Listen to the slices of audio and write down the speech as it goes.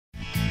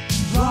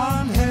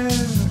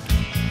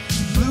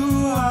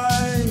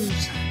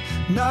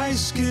my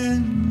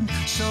skin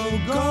so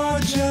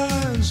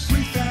gorgeous.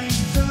 We thank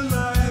the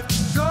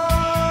life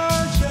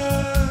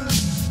gorgeous.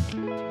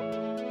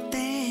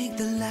 Thank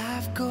the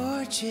life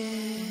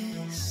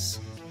gorgeous.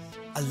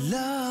 I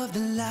love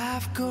the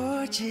life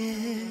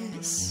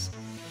gorgeous.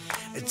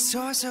 Its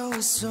torso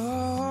is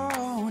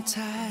so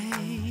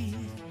tight.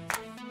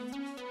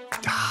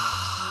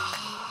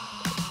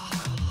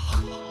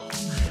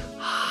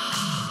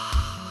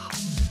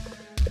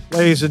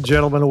 Ladies and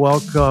gentlemen,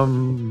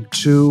 welcome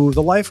to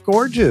The Life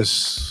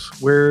Gorgeous,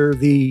 where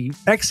the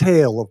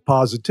exhale of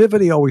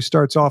positivity always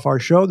starts off our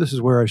show. This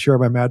is where I share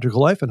my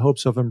magical life in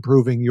hopes of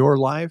improving your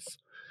life.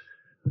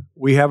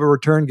 We have a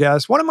return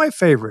guest, one of my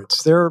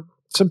favorites. There are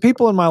some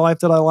people in my life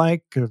that I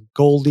like,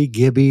 Goldie,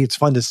 Gibby. It's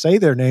fun to say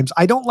their names.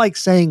 I don't like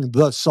saying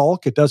the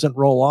Sulk. It doesn't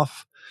roll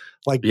off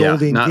like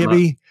Goldie and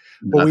Gibby.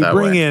 But we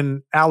bring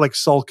in Alec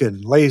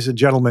Sulkin, ladies and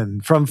gentlemen,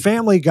 from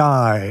Family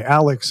Guy,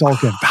 Alec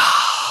Sulkin.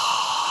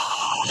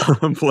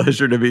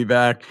 Pleasure to be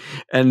back.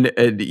 And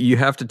you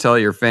have to tell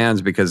your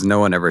fans, because no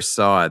one ever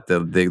saw it,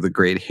 the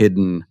great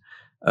hidden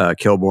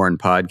Kilborn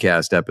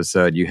podcast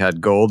episode. You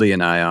had Goldie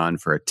and I on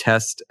for a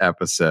test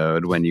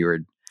episode when you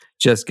were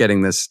just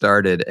getting this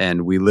started,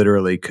 and we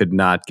literally could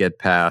not get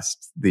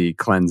past the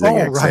cleansing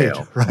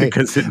exhale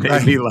because it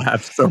made me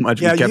laugh so much.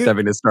 We kept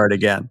having to start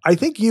again. I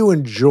think you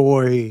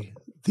enjoy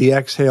the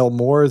exhale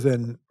more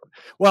than...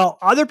 Well,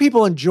 other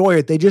people enjoy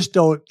it. They just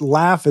don't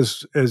laugh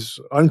as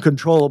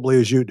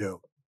uncontrollably as you do.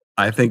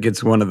 I think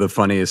it's one of the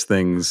funniest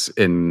things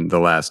in the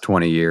last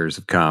 20 years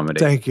of comedy.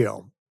 Thank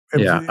you.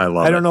 Yeah, I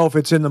love it. I don't know if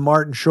it's in the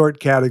Martin Short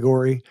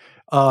category.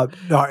 No,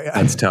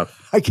 that's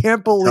tough. I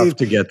can't believe tough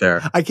to get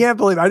there. I can't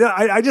believe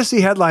I just see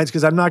headlines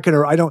because I'm not going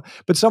to. I don't.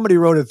 But somebody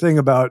wrote a thing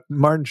about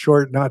Martin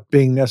Short not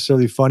being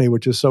necessarily funny,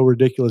 which is so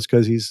ridiculous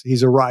because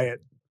he's a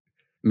riot.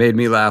 Made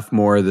me laugh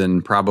more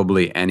than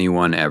probably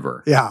anyone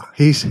ever. Yeah,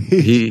 he's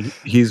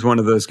one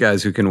of those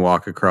guys who can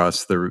walk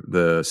across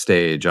the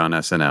stage on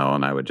SNL,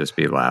 and I would just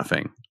be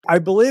laughing. I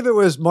believe it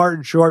was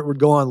Martin Short would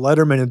go on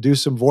Letterman and do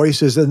some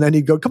voices, and then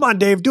he'd go, "Come on,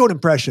 Dave, do an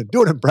impression,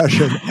 do an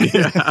impression." And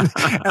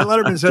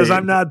Letterman says,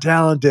 "I'm not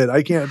talented,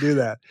 I can't do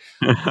that."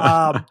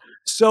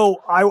 So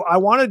I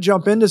want to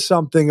jump into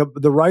something of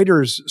the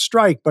writers'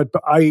 strike, but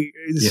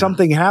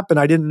something happened.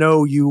 I didn't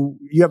know you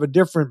have a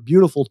different,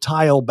 beautiful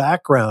tile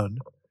background.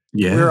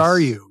 Yes. Where are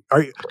you?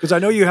 Because I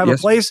know you have a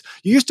place.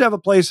 You used to have a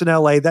place in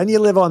LA. Then you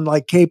live on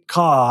like Cape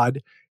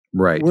Cod.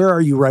 Right. Where are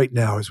you right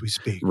now as we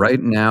speak?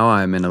 Right now,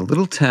 I'm in a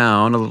little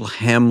town, a little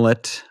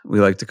hamlet,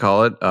 we like to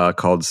call it,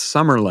 called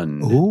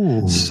Summerland.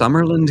 Ooh.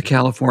 Summerland,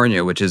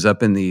 California, which is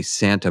up in the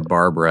Santa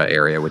Barbara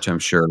area, which I'm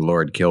sure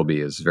Lord Kilby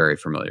is very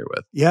familiar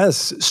with.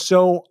 Yes.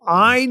 So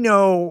I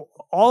know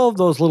all of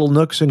those little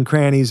nooks and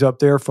crannies up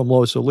there, from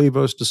Los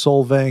Olivos to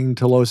Solvang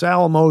to Los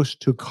Alamos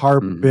to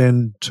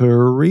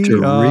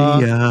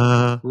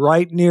Carpinteria,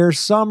 right near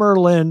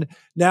Summerlin.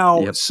 Now,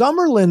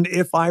 Summerlin,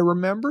 if I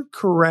remember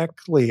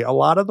correctly, a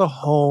lot of the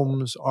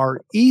homes are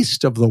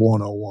east of the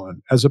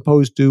 101 as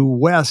opposed to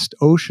west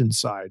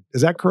Oceanside.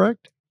 Is that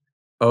correct?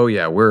 Oh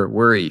yeah,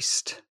 we're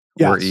east.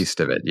 Yes. We're east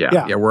of it.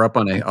 Yeah. We're up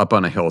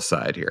on a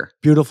hillside here.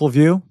 Beautiful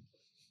view.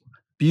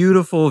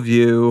 Beautiful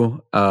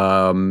view.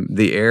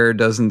 The air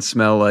doesn't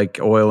smell like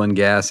oil and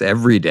gas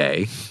every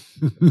day.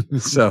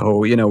 So,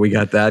 we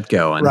got that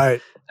going.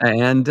 Right.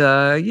 And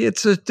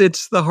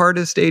it's the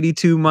hardest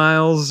 82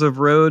 miles of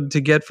road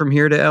to get from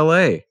here to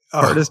LA.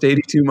 Hardest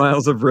 82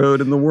 miles of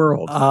road in the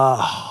world.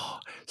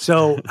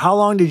 So how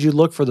long did you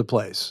look for the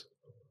place?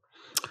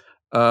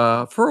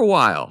 For a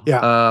while.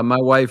 Yeah.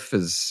 My wife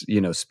is,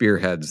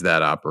 spearheads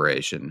that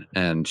operation,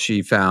 and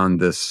she found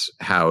this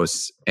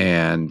house,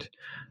 and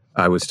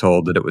I was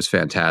told that it was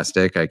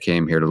fantastic. I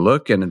came here to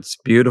look, and it's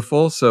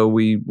beautiful. So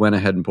we went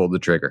ahead and pulled the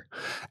trigger.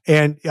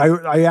 And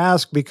I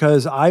ask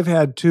because I've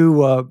had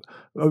two.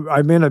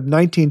 I'm in a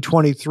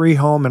 1923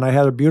 home, and I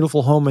had a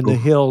beautiful home in the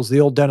hills,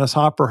 the old Dennis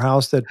Hopper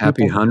house.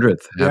 Happy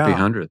 100th. Happy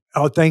 100th.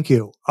 Oh, thank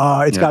you.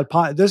 It's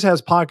got this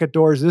has pocket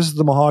doors. This is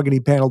the mahogany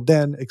panel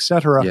den,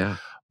 etc. Yeah.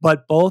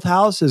 But both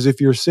houses, if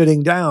you're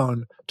sitting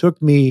down,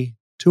 took me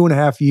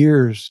 2.5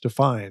 years to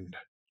find.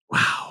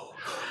 Wow.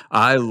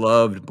 I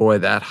loved,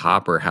 that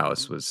Hopper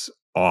house was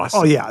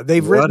awesome. Oh, yeah.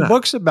 They've written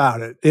books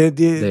about it.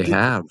 They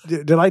have.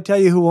 Did I tell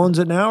you who owns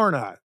it now or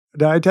not?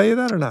 Did I tell you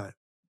that or not?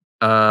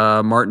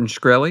 Martin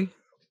Shkreli?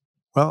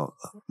 Well,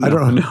 I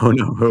don't know.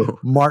 No.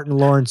 Martin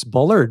Lawrence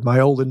Bullard,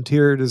 my old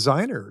interior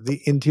designer,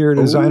 the interior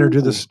designer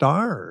to the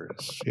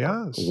stars.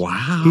 Yes.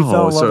 Wow. He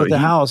fell in love with the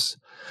house.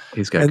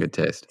 He's got good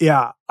taste.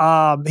 Yeah.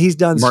 He's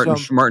done Martin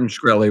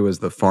Shkreli was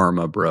the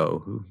pharma bro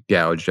who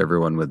gouged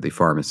everyone with the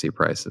pharmacy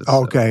prices.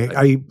 Okay.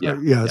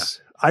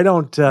 Yes. I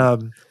don't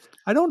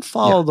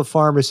follow the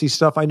pharmacy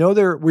stuff. I know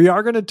we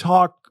are going to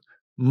talk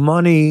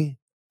money,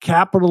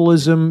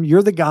 capitalism.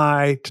 You're the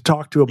guy to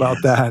talk to about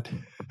that.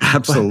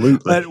 Absolutely.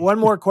 But one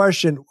more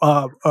question,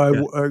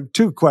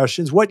 two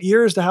questions. What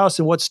year is the house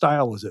and what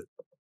style is it?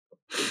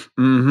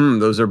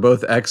 Those are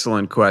both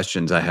excellent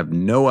questions. I have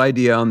no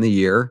idea on the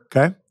year.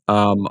 Okay.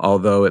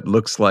 Although it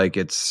looks like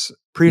it's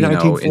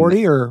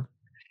pre-1940 or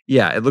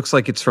Yeah, it looks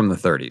like it's from the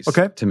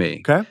 30s to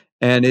me. Okay.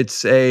 And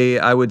it's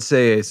I would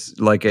say it's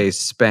like a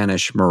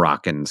Spanish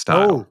Moroccan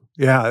style. Oh,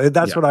 yeah.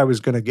 That's Yeah. what I was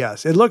going to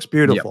guess. It looks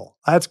beautiful.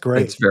 That's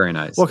great. It's very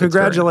nice. Well, It's very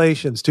nice.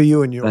 congratulations to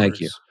you and yours. Thank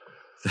you.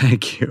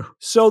 Thank you.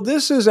 So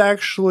this is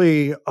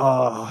actually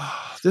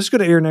this is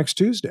going to air next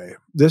Tuesday.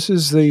 This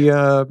is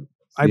the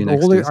I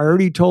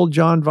already told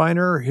John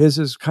Viner his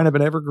is kind of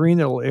an evergreen.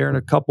 It'll air in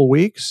a couple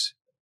weeks.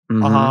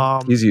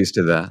 Mm-hmm. He's used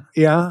to that.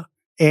 Yeah,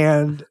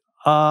 and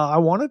I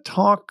want to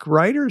talk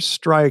writers'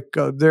 strike.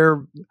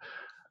 They're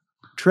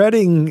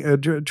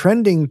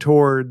trending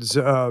towards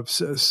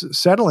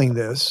settling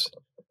this.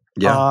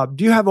 Yeah.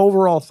 Do you have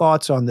overall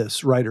thoughts on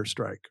this writer's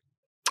strike?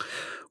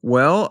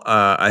 Well,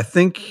 I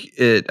think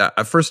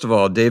first of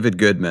all, David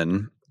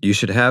Goodman, you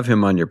should have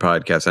him on your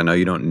podcast. I know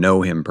you don't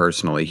know him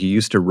personally. He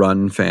used to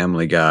run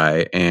Family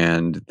Guy,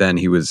 and then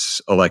he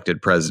was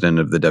elected president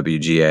of the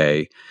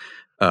WGA.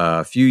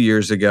 A few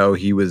years ago,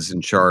 he was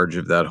in charge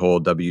of that whole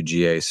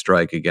WGA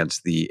strike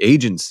against the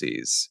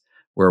agencies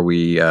where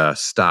we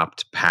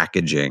stopped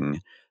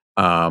packaging.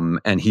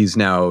 And he's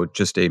now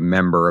just a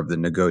member of the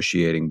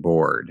negotiating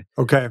board.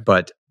 Okay.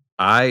 But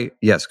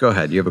yes, go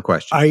ahead. You have a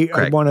question.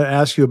 I want to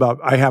ask you about,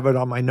 I have it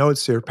on my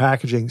notes here,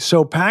 packaging.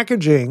 So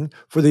packaging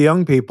for the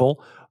young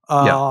people,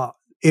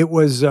 it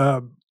was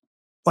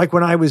like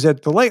when I was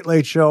at the Late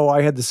Late Show,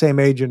 I had the same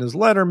agent as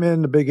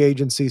Letterman, the big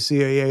agency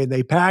CAA, and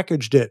they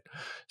packaged it.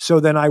 So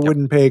then I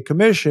wouldn't pay a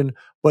commission,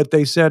 but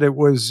they said it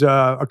was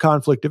a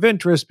conflict of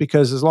interest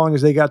because as long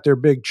as they got their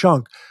big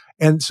chunk.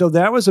 And so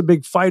that was a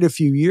big fight a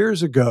few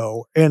years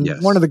ago. And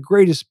one of the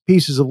greatest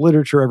pieces of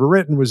literature ever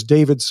written was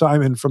David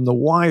Simon from The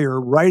Wire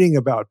writing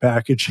about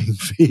packaging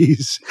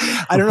fees.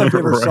 I don't know if you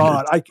ever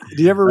saw it. Did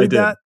you ever read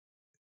that?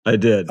 I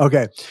did.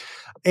 Okay.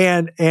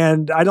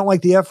 And I don't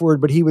like the F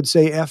word, but he would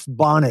say F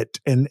bonnet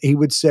and he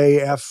would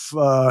say F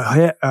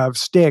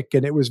stick,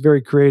 and it was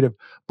very creative.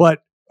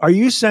 But are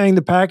you saying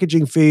the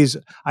packaging fees,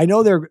 I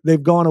know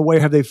they've gone away.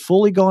 Have they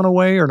fully gone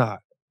away or not?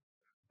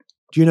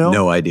 Do you know?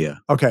 No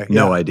idea. Okay.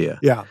 No idea.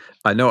 Yeah.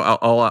 I know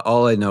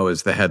all I know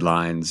is the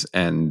headlines,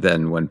 and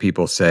then when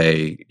people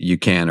say you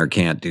can or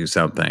can't do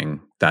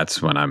something,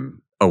 that's when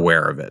I'm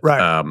aware of it.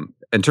 Right.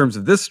 In terms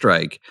of this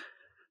strike,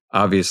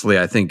 obviously,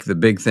 I think the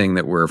big thing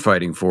that we're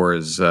fighting for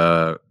is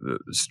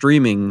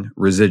streaming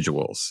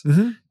residuals.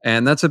 Mm-hmm.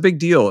 And that's a big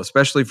deal,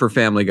 especially for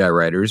Family Guy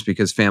writers,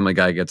 because Family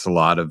Guy gets a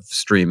lot of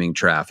streaming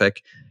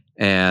traffic.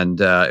 And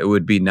it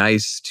would be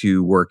nice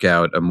to work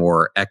out a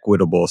more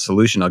equitable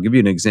solution. I'll give you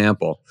an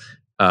example.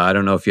 I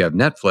don't know if you have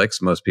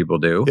Netflix. Most people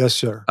do. Yes,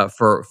 sir.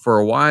 For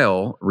a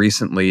while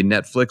recently,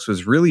 Netflix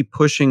was really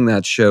pushing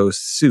that show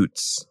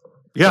Suits.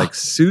 Yeah. Like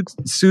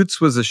Suits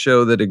was a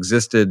show that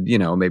existed,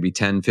 maybe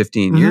 10,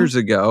 15 years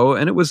ago.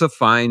 And it was a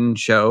fine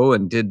show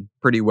and did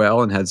pretty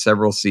well and had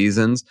several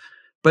seasons,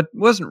 but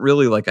wasn't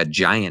really like a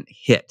giant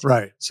hit.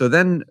 Right. So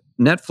then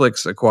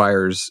Netflix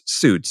acquires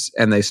Suits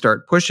and they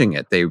start pushing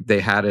it. They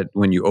had it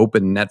when you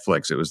opened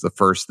Netflix. It was the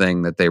first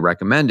thing that they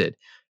recommended.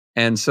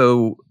 And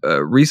so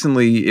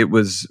recently it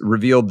was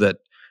revealed that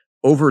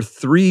over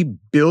 3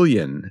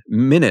 billion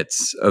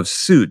minutes of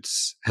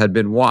Suits had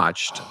been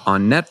watched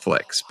on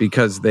Netflix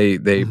because they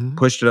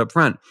pushed it up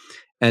front.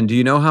 And do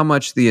you know how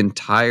much the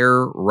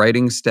entire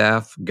writing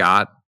staff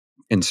got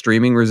in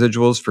streaming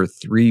residuals for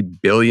 3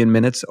 billion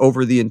minutes?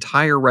 Over the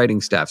entire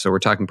writing staff. So we're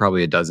talking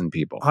probably a dozen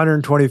people.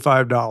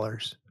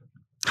 $125.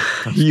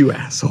 You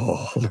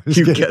asshole.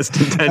 You guessed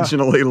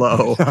intentionally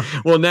low.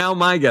 Well, now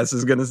my answer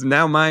is going to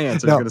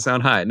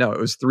sound high. No, it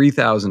was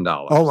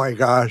 $3,000. Oh my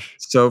gosh.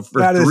 So for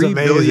that 3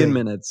 billion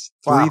minutes,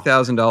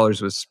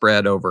 $3,000 was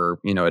spread over,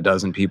 a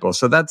dozen people.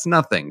 So that's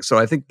nothing. So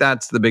I think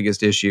that's the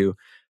biggest issue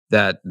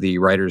that the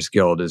Writers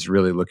Guild is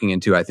really looking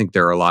into. I think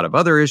there are a lot of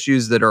other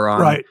issues that are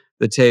on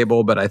the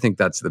table, but I think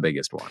that's the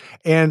biggest one.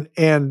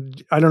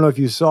 And I don't know if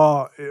you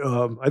saw,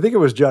 I think it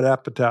was Judd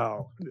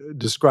Apatow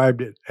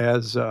described it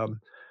as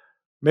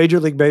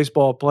Major League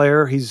Baseball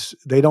player.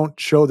 They don't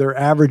show their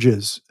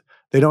averages.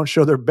 They don't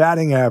show their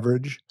batting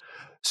average.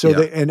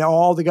 So and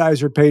all the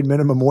guys are paid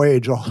minimum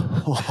wage. All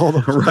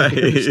the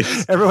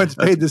players, everyone's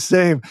paid the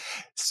same.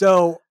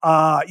 So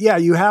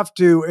you have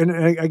to,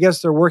 and I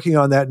guess they're working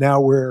on that now,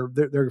 where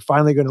they're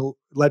finally going to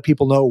let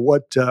people know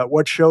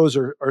what shows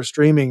are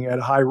streaming at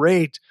a high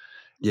rate.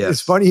 Yes.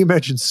 It's funny you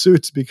mentioned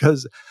Suits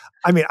because,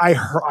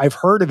 I've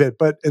heard of it,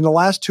 but in the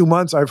last 2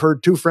 months, I've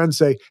heard two friends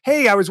say,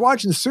 "Hey, I was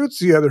watching Suits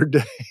the other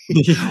day,"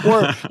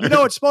 or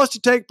it's supposed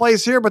to take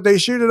place here, but they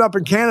shoot it up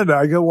in Canada.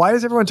 I go, "Why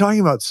is everyone talking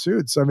about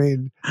Suits?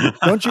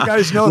 Don't you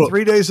guys know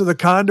 3 Days of the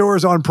Condor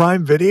is on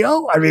Prime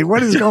Video?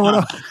 What is going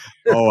on?"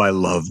 Oh, I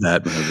love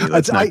that movie.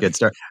 Let's not get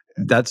started.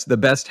 That's the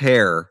best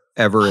hair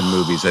ever in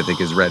movies, I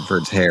think, is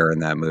Redford's hair in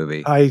that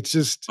movie.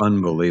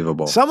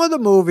 Unbelievable. Some of the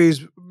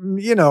movies,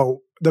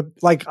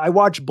 I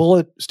watch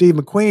Bullet Steve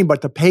McQueen,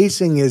 but the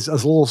pacing is a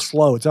little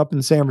slow. It's up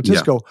in San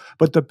Francisco,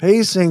 but the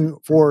pacing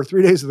for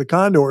 3 Days of the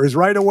Condor is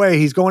right away.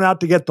 He's going out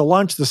to get the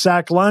lunch, the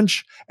sack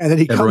lunch, and then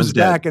he comes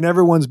back and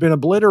everyone's been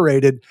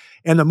obliterated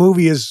and the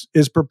movie is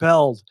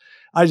propelled.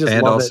 I just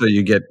And love also it.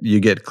 you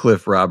get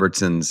Cliff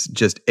Robertson's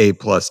just A+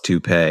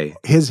 toupee.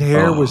 His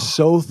hair was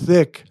Oh, so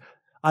thick.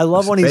 I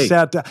love it's when he fake.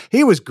 sat down.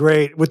 He was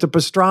great with the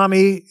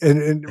pastrami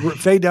and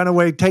Faye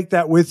Dunaway. Take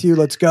that with you.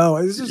 Let's go.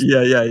 It's just,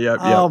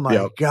 oh my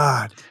Yep.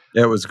 God.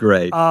 It was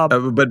great.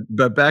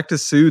 But back to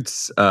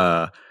Suits.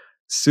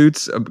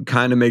 Suits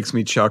kind of makes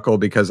me chuckle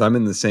because I'm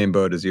in the same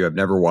boat as you. I've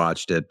never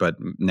watched it, but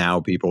now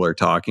people are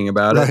talking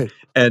about it. Right.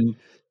 And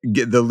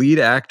the lead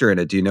actor in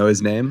it, do you know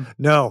his name?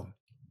 No.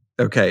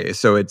 Okay,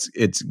 so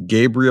it's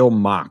Gabriel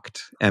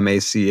Macht,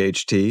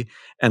 Macht,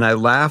 and I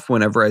laugh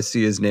whenever I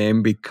see his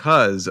name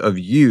because of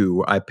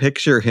you. I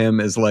picture him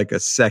as like a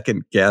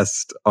second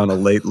guest on a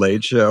late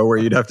late show where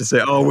you'd have to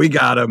say, "Oh, we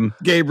got him,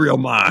 Gabriel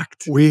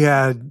Macht." We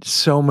had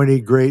so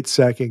many great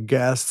second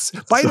guests.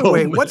 By the So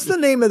way, what's the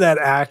name of that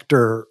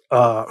actor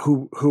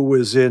who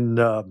was in?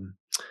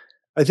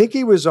 I think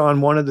he was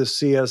on one of the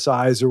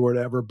CSIs or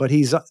whatever. But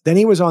then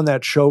he was on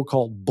that show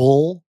called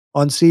Bull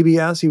on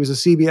CBS. He was a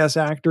CBS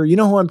actor. You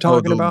know who I'm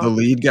talking the about?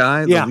 lead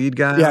guy, Yeah, yeah, on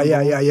yeah,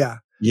 Bull? yeah, yeah.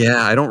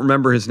 Yeah, I don't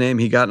remember his name.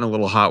 He got in a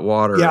little hot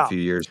water a Yeah. few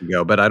years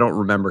ago, but I don't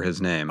remember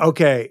his name.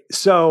 Okay,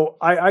 so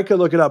I could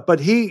look it up, but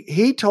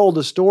he told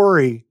a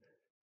story.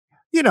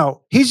 You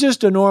know, he's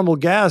just a normal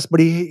guest, but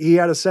he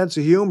had a sense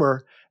of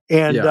humor,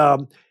 and Yeah.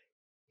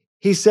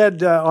 he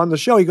said on the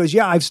show, he goes,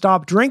 "Yeah, I've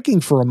stopped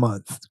drinking for a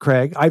month,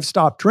 Craig. I've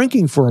stopped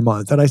drinking for a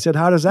month." And I said,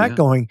 "How does that Yeah.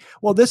 going?"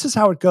 Well, this is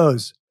how it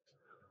goes.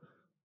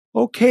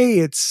 Okay,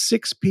 it's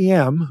 6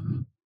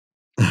 p.m.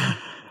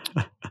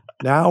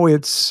 Now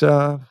it's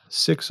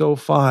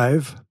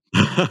 6:05.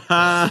 You know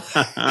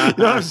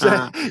what I'm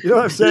saying? You know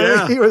what I'm saying?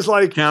 Yeah. He was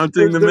like,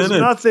 Counting the there's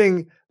minutes.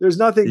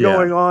 nothing Yeah.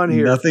 going on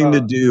here. Nothing to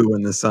do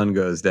when the sun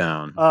goes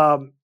down.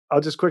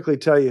 I'll just quickly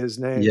tell you his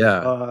name.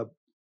 Yeah.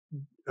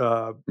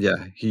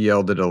 Yeah, he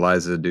yelled at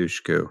Eliza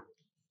Dushku.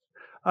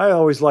 I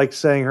always liked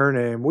saying her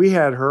name. We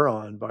had her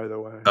on, by the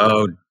way.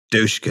 Oh,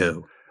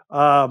 Dushku.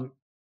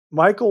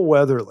 Michael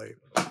Weatherly.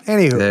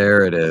 Anywho,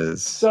 There it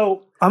is.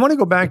 so I'm going to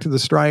go back to the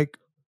strike.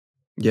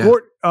 Yeah.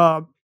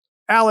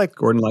 Alec,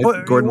 Gordon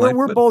we're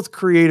Lightfoot. both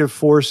creative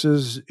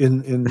forces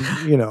in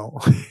you know,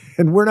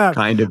 and we're not.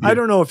 Kind of. I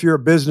don't know if you're a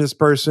business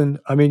person.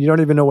 I mean, you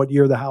don't even know what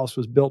year the house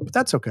was built, but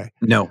that's okay.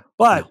 No.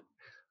 But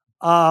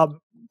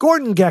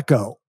Gordon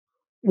Gekko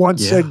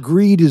once said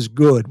greed is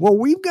good. Well,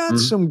 we've got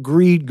some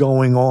greed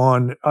going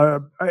on.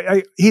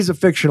 He's a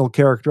fictional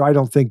character. I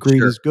don't think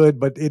greed is good,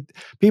 but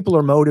people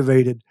are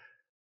motivated.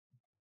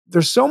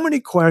 There's so many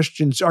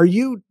questions. Are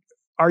you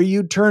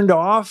turned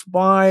off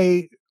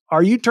by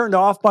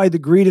the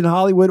greed in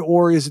Hollywood,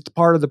 or is it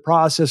part of the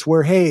process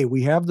where, hey,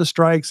 we have the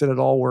strikes and it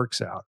all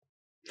works out?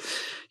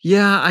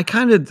 Yeah, I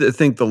kind of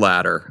think the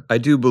latter. I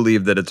do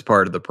believe that it's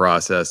part of the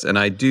process, and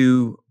I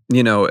do,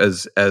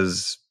 as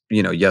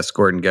yes,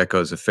 Gordon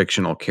Gekko is a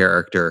fictional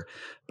character,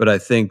 but I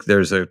think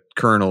there's a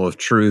kernel of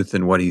truth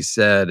in what he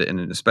said, and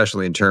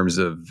especially in terms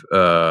of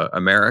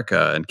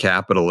America and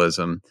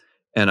capitalism.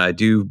 And I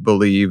do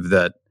believe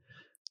that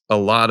a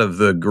lot of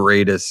the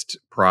greatest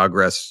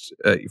progress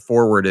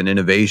forward in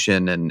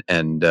innovation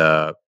and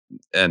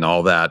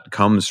all that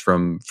comes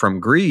from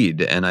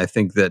greed. And I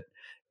think that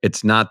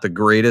it's not the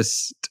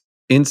greatest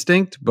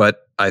instinct,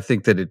 but I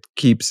think that it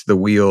keeps the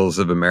wheels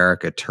of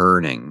America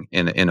turning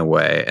in a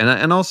way.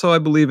 And also I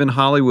believe in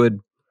Hollywood,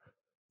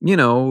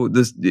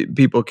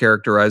 people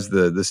characterize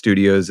the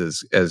studios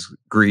as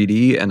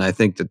greedy, and I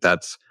think that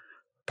that's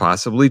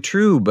possibly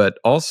true, but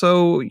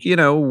also,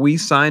 we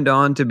signed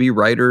on to be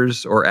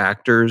writers or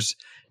actors,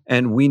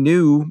 and we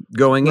knew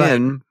going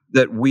in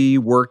that we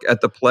work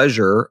at the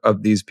pleasure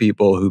of these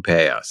people who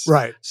pay us.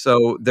 Right.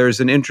 So there's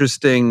an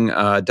interesting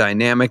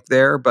dynamic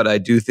there, but I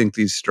do think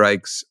these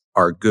strikes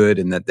are good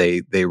in that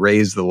they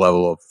raise the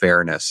level of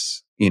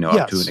fairness,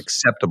 up to an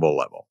acceptable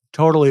level.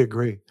 Totally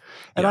agree.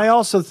 And I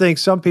also think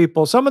some of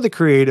the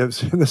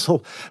creatives, and this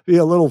will be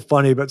a little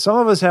funny, but some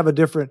of us have a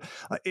different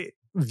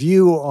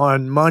view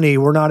on money.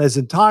 We're not as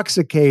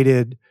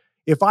intoxicated.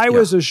 If I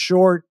was a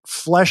short,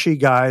 fleshy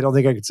guy, I don't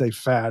think I could say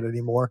fat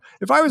anymore.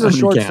 If I was a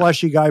short,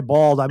 fleshy guy,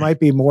 bald, I might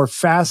be more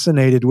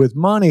fascinated with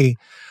money.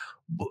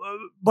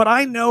 But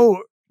I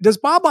know, does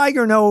Bob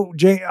Iger know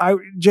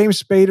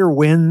James Spader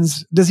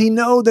wins? Does he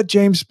know that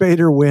James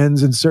Spader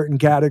wins in certain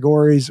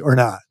categories or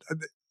not?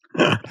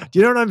 Do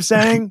you know what I'm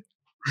saying?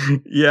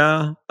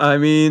 Yeah, I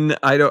mean,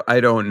 I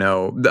don't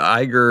know. The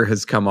Iger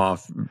has come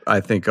off, I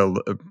think, a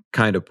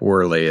kind of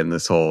poorly in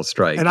this whole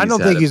strike. And I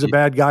don't think he's a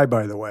bad guy,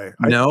 by the way.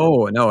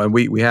 No, and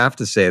we have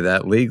to say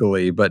that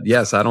legally. But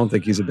yes, I don't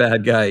think he's a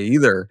bad guy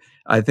either.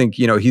 I think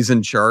he's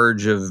in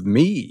charge of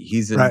me.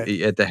 He's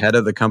at the head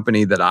of the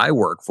company that I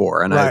work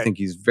for, and I think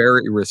he's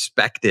very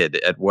respected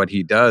at what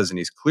he does, and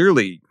he's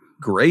clearly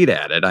great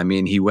at it. I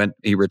mean, he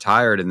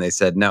retired, and they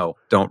said, "No,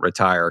 don't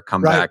retire.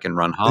 Come back and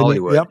run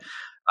Hollywood."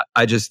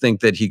 I just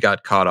think that he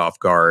got caught off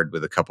guard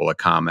with a couple of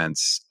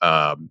comments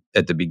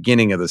at the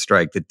beginning of the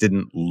strike that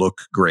didn't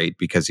look great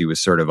because he was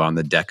sort of on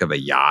the deck of a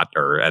yacht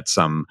or at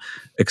some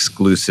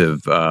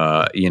exclusive,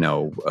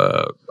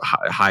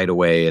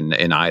 hideaway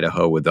in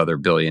Idaho with other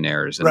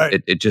billionaires. And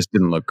Right. it just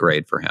didn't look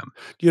great for him.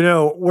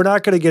 We're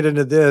not going to get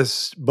into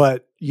this,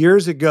 but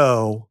years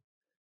ago,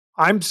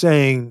 I'm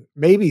saying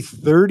maybe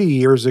 30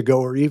 years ago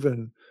or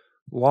even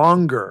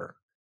longer,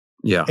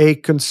 Yeah. a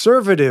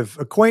conservative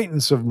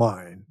acquaintance of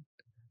mine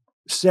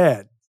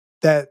said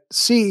that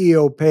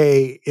CEO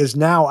pay is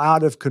now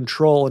out of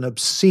control and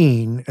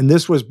obscene. And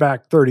this was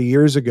back 30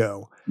 years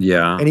ago.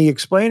 Yeah. And he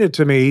explained it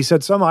to me. He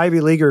said some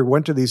Ivy Leaguer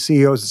went to these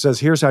CEOs and says,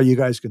 here's how you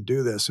guys can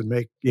do this and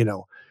make,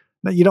 now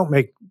you don't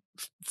make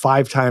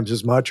 5 times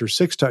as much or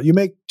 6 times, you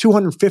make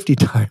 250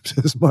 times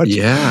as much.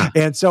 Yeah.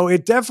 And so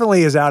it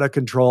definitely is out of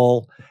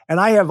control. And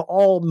I have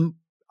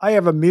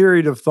a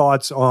myriad of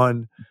thoughts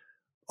on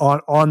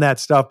that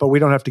stuff, but we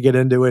don't have to get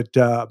into it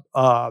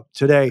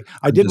today.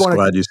 I'm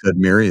glad you said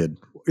myriad.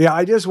 Yeah,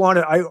 I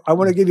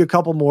want to give you a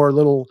couple more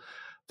little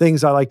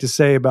things I like to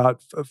say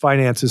about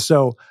finances.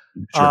 So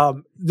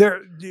Sure.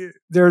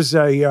 there's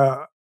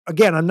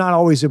again, I'm not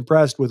always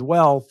impressed with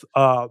wealth.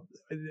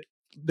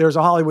 There's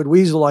a Hollywood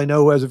weasel I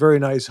know who has a very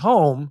nice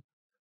home,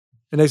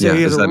 and they say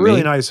he has a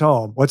really nice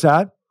home. What's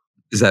that?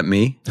 Is that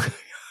me?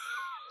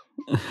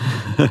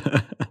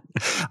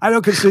 I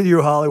don't consider you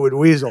a Hollywood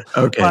weasel.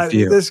 Okay, but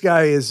this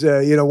guy is,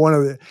 one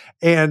of the,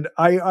 and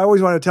I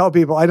always want to tell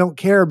people I don't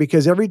care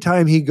because every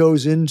time he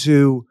goes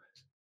into,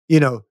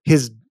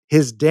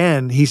 his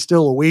den, he's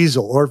still a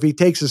weasel. Or if he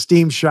takes a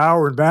steam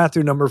shower in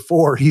bathroom number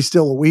 4, he's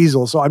still a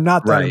weasel. So I'm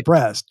not that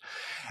impressed.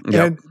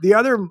 Yep. And the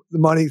other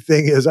money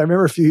thing is, I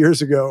remember a few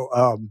years ago,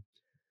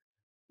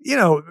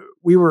 the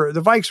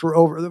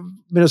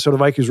Minnesota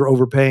Vikings were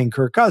overpaying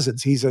Kirk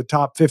Cousins. He's a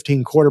top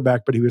 15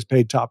 quarterback, but he was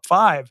paid top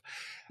 5.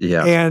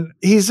 Yeah. And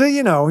he's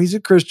a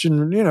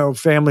Christian,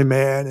 family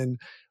man. And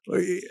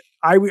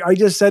I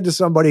just said to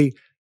somebody,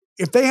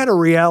 if they had a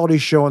reality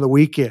show on the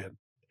weekend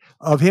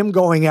of him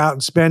going out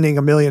and spending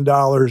 $1 million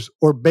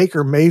or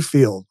Baker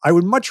Mayfield, I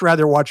would much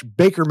rather watch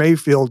Baker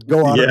Mayfield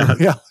go on a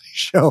reality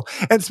show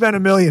and spend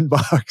 $1 million. Do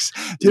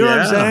you know what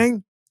I'm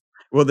saying?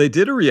 Well, they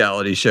did a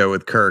reality show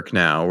with Kirk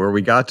now where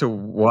we got to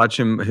watch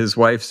his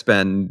wife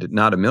spend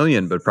not $1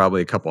 million, but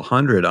probably a couple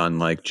hundred on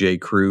like J.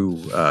 Crew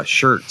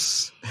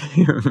shirts.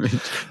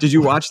 Did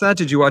you watch that?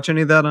 Did you watch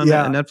any of that on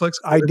Netflix?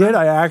 I did.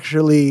 I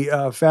actually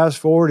fast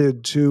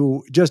forwarded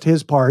to just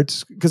his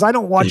parts because I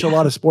don't watch a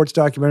lot of sports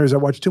documentaries. I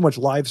watch too much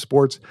live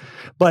sports,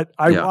 but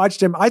I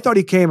watched him. I thought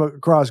he came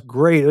across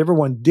great.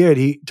 Everyone did.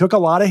 He took a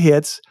lot of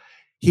hits.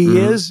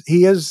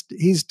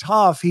 He's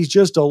tough. He's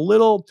just a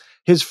little,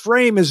 his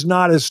frame is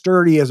not as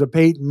sturdy as a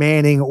Peyton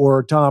Manning or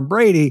a Tom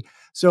Brady.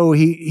 So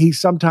he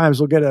sometimes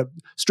will get a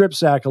strip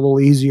sack a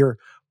little easier,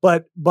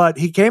 but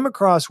he came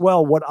across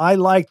well. What I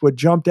liked, what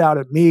jumped out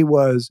at me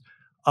was,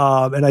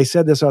 and I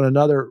said this on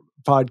another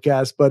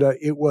podcast, but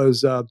it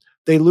was,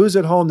 they lose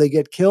at home. They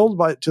get killed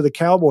to the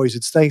Cowboys.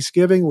 It's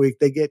Thanksgiving week.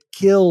 They get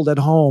killed at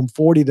home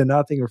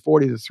 40-0 or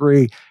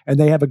 40-3. And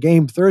they have a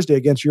game Thursday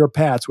against your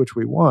Pats, which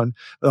we won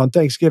on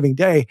Thanksgiving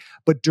Day.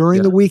 But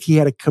during the week, he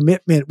had a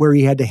commitment where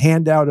he had to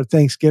hand out a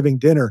Thanksgiving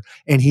dinner.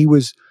 And he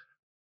was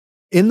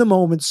in the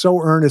moment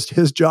so earnest.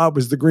 His job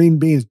was the green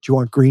beans. Do you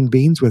want green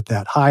beans with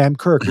that? Hi, I'm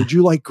Kirk. Would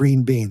you like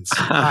green beans?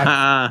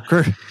 Hi,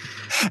 Kirk.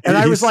 And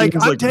I was like,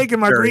 I'm taking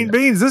my green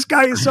beans. This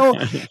guy is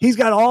he's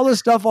got all this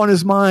stuff on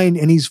his mind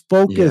and he's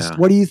focused. Yeah.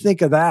 What do you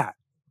think of that?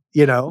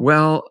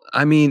 Well,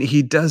 I mean,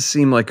 he does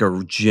seem like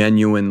a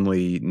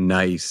genuinely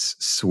nice,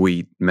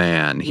 sweet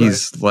man. Right.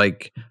 He's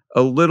like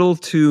a little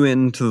too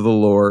into the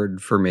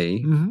Lord for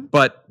me,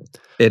 but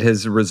it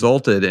has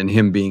resulted in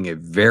him being a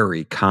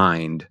very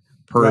kind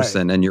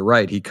person. Right. And you're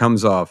right. He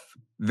comes off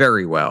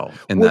very well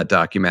in that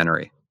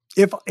documentary.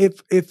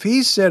 If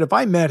he said, if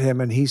I met him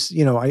and he's,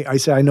 I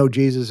say, I know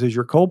Jesus is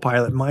your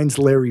co-pilot, mine's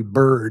Larry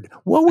Bird,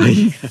 what would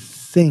he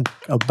think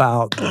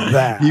about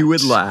that? He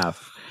would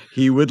laugh.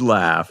 He would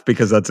laugh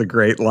because that's a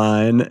great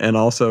line. And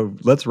also,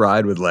 let's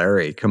ride with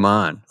Larry. Come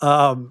on.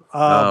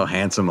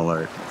 Handsome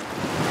alert.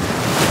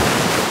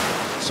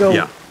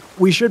 So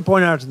we should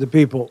point out to the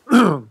people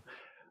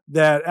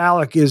that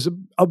Alec is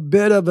a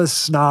bit of a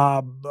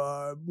snob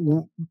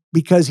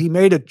because he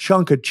made a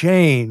chunk of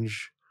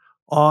change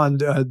on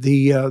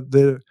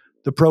the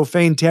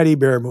profane teddy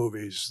bear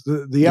movies,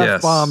 the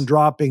F-bomb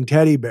dropping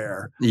teddy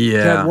bear,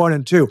 Ted 1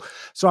 and 2.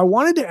 So I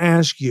wanted to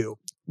ask you,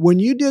 when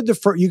you did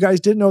you guys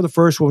didn't know the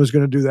first one was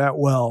going to do that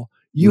well.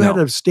 You had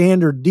a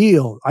standard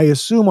deal. I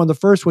assume on the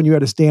first one you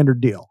had a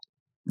standard deal.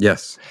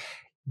 Yes.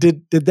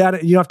 Did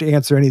that, you don't have to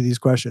answer any of these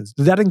questions.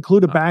 Did that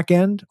include a back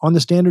end on the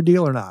standard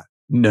deal or not?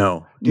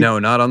 No,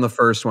 not on the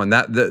first one.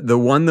 That the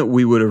one that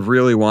we would have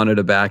really wanted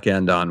a back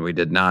end on, we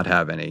did not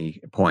have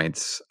any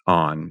points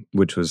on,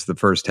 which was the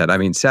first head. I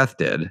mean, Seth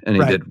did, and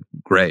he did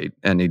great,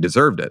 and he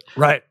deserved it.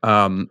 Right.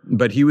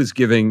 But he was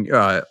giving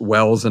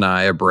Wells and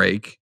I a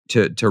break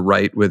to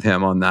write with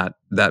him on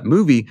that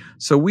movie,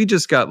 so we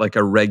just got like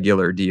a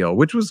regular deal,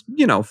 which was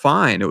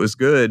fine. It was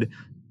good.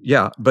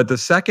 Yeah. But the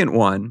second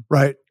one,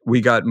 Right.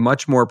 we got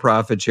much more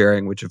profit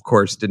sharing, which of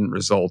course didn't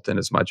result in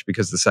as much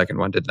because the second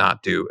one did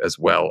not do as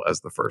well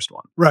as the first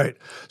one. Right.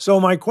 So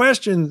my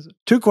questions,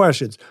 2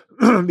 questions.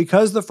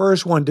 Because the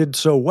first one did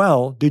so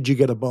well, did you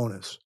get a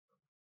bonus?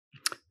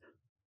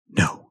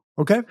 No.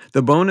 Okay.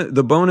 The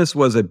bonus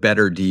was a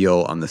better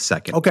deal on the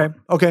second Okay. one.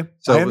 Okay.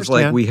 So I it was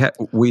like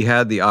understand. we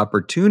had the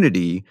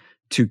opportunity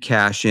to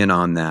cash in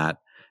on that.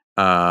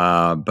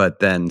 But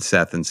then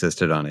Seth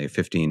insisted on a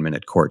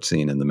 15-minute court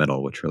scene in the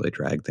middle, which really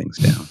dragged things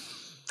down.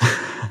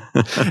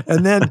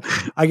 And then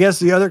I guess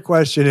the other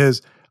question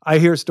is, I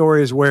hear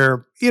stories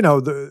where, now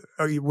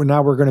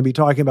we're going to be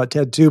talking about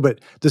Ted 2, but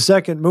the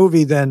second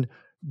movie, then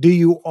do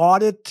you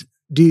audit?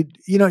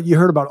 You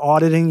heard about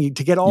auditing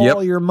to get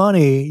all your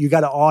money, you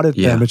got to audit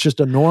them. It's just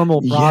a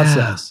normal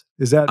process.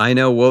 Is that? I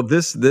know. Well,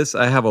 this,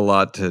 I have a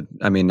lot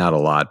not a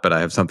lot, but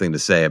I have something to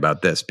say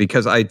about this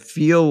because I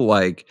feel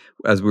like,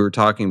 as we were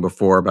talking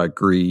before about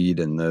greed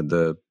and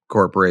the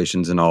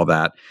corporations and all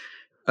that,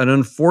 an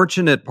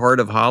unfortunate part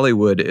of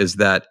Hollywood is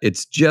that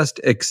it's just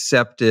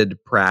accepted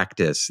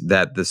practice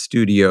that the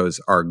studios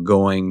are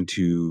going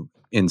to,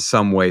 in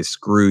some way,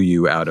 screw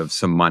you out of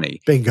some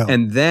money. Bingo.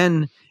 And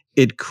then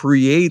it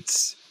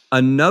creates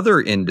another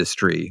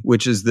industry,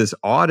 which is this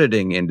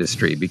auditing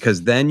industry,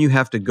 because then you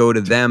have to go to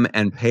them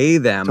and pay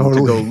them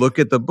to go look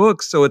at the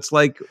books. So it's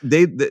like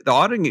the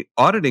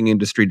auditing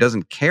industry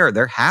doesn't care.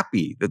 They're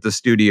happy that the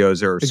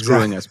studios are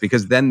screwing us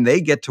because then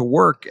they get to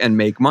work and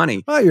make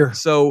money. Well, you're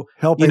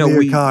helping the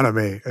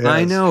economy. Yes.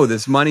 I know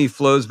this money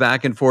flows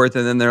back and forth,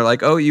 and then they're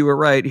like, "Oh, you were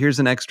right. Here's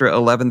an extra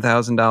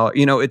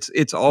 $11,000."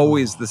 It's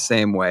always the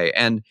same way.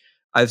 And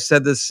I've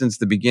said this since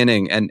the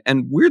beginning, and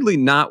weirdly,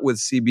 not with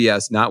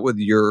CBS, not with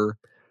your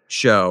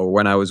show.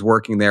 When I was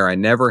working there, I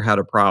never had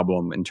a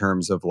problem in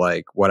terms of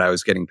like what I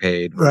was getting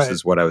paid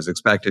versus what I was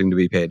expecting to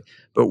be paid.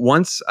 But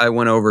once I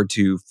went over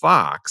to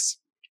Fox,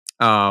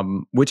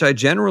 which I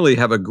generally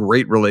have a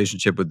great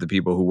relationship with the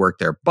people who work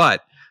there,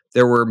 but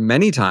there were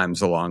many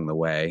times along the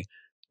way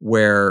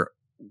where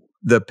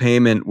the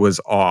payment was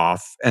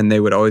off and they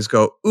would always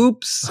go,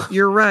 "Oops,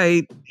 you're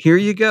right. Here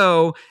you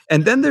go."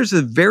 And then there's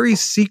a very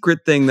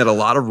secret thing that a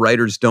lot of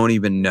writers don't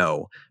even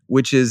know,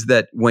 which is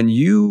that when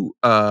you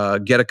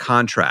get a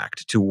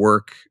contract to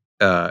work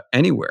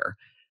anywhere,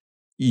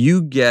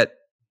 you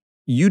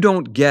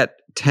don't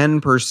get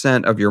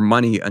 10% of your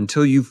money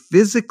until you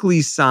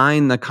physically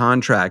sign the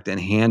contract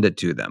and hand it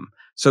to them.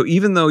 So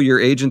even though your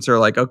agents are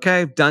like,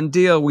 "Okay, done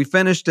deal, we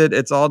finished it,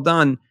 it's all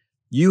done,"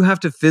 you have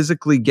to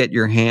physically get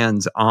your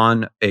hands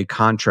on a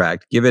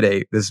contract, give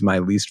it this is my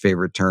least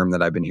favorite term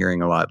that I've been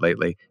hearing a lot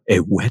lately, a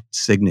wet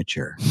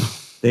signature.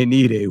 They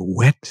need a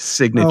wet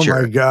signature.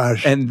 Oh my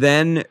gosh. And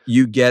then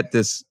you get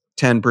this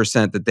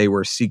 10% that they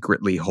were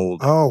secretly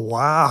holding. Oh,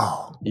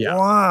 wow. Yeah.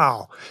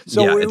 Wow.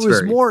 So it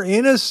was more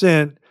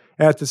innocent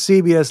at the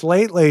CBS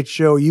Late Late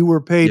Show. You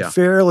were paid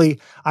fairly.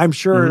 I'm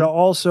sure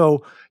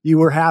also you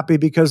were happy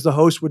because the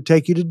host would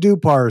take you to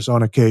Dupars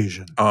on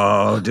occasion.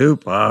 Oh,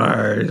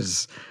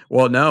 Dupars.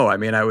 Well, no, I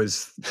mean, I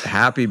was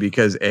happy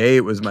because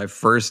it was my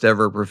first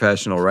ever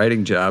professional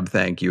writing job.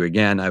 Thank you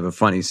again. I have a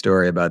funny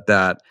story about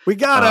that. We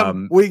got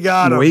him. We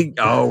got him.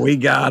 We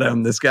got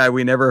him. This guy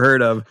we never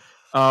heard of.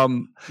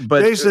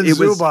 But Jason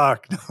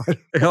Zubak.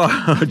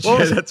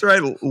 That's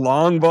right.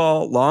 Long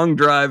ball, long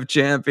drive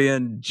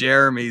champion,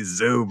 Jeremy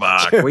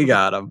Zubak. We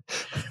got him.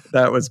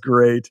 That was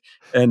great.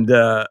 And,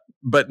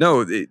 but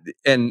no,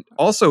 and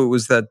also it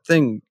was that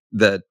thing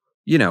that,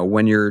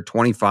 when you're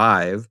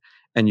 25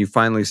 and you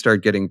finally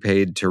start getting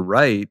paid to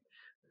write,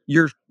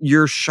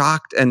 you're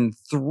shocked and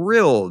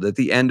thrilled at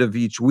the end of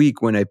each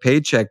week when a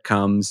paycheck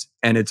comes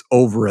and it's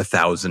over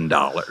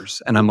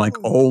 $1,000. And I'm like,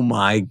 oh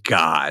my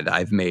God,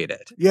 I've made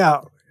it. Yeah.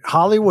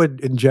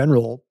 Hollywood in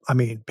general, I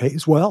mean,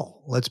 pays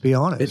well. Let's be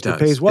honest. It does. It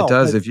pays well. It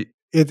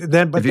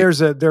does.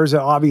 There's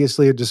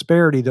obviously a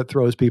disparity that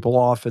throws people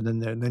off, and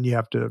then you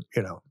have to,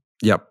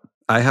 Yep.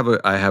 I have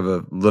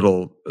a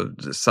little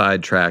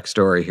sidetrack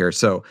story here.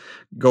 So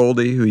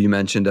Goldie, who you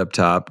mentioned up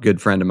top,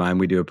 good friend of mine,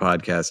 we do a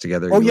podcast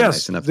together. Oh, yes.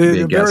 Nice enough to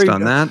be a guest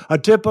on that. A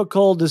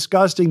typical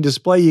disgusting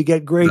display. You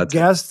get great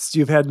guests.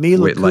 You've had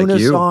Mila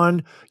Kunis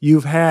on.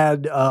 You've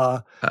had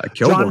John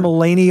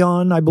Mulaney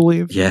on, I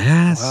believe.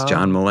 Yes, wow.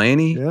 John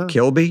Mulaney,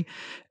 Kilby.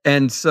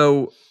 And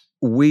so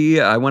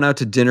I went out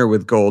to dinner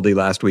with Goldie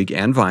last week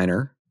and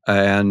Viner.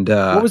 And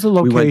what was the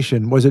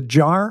location? Was it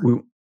Jar?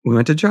 We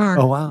went to Jar.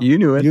 Oh, wow. You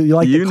knew it. You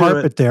like the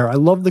carpet there. I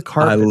love the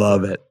carpet. I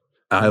love it.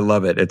 I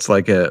love it. It's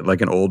like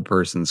an old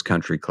person's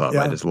country club.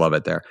 Yeah. I just love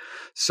it there.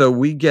 So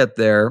we get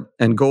there,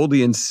 and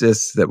Goldie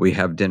insists that we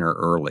have dinner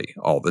early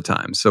all the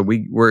time. So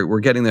we're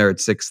getting there at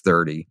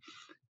 6:30.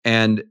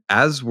 And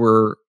as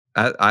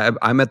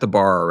I'm at the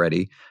bar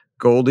already,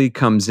 Goldie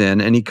comes in,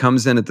 and he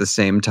comes in at the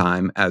same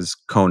time as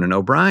Conan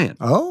O'Brien,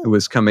 who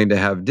was coming to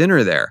have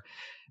dinner there.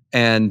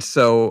 And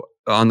so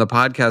on the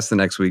podcast the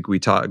next week,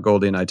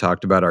 Goldie and I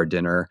talked about our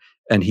dinner,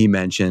 and he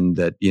mentioned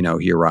that,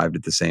 he arrived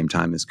at the same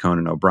time as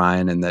Conan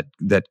O'Brien, and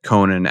that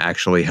Conan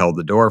actually held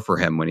the door for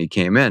him when he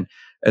came in.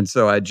 And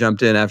so I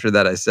jumped in after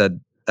that. I said,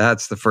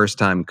 That's the first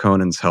time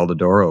Conan's held a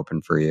door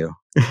open for you.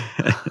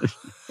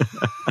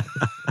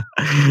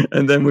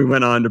 And then we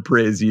went on to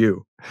praise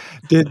you.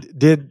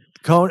 Did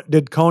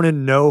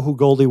Conan know who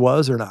Goldie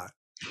was or not?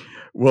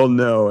 Well,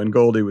 no, and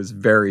Goldie was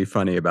very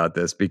funny about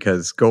this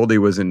because Goldie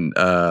was an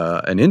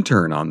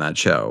intern on that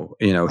show.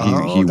 You know,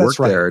 he worked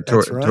there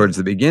towards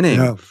the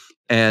beginning,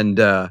 and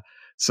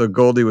so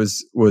Goldie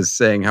was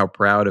saying how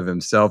proud of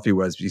himself he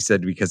was. He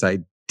said, because I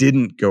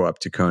didn't go up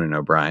to Conan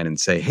O'Brien and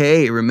say,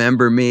 "Hey,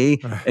 remember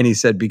me?" And he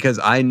said, because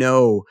I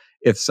know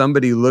if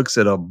somebody looks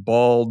at a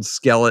bald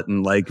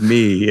skeleton like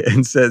me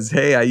and says,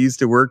 "Hey, I used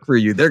to work for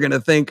you," they're going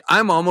to think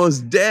I'm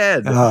almost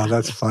dead. Oh,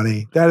 that's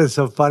funny. That is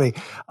so funny.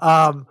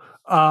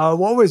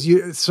 What was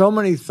so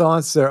many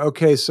thoughts there.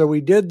 Okay, so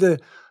we did the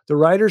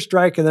writer's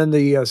strike, and then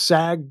the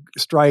SAG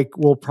strike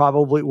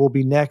will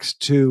be next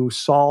to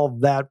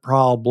solve that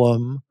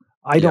problem.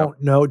 I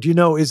don't know. Do you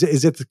know, is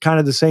it kind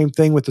of the same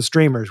thing with the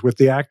streamers, with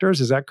the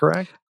actors? Is that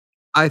correct?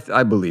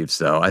 I believe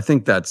so. I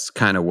think that's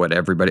kind of what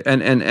everybody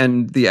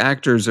and the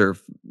actors are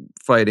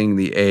fighting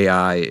the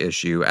AI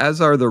issue,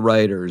 as are the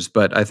writers,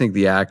 but I think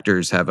the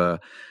actors have a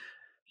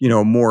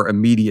more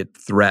immediate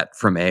threat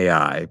from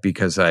AI,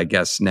 because I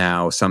guess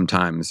now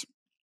sometimes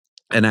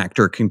an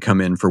actor can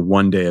come in for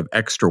one day of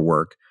extra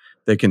work.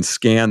 They can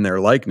scan their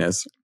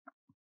likeness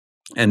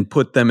and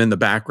put them in the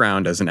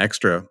background as an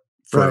extra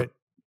for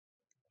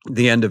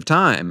the end of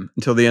time,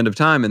 until the end of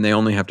time, and they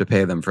only have to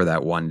pay them for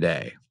that one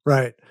day.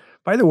 Right.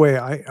 By the way,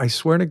 I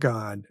swear to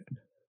God,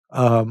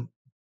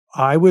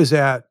 I was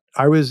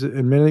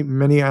in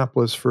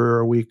Minneapolis for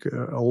a week a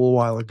little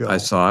while ago.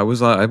 I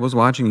was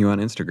watching you on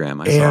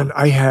Instagram.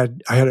 I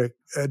had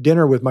a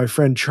dinner with my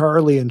friend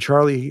Charlie, and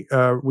Charlie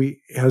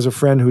has a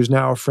friend who's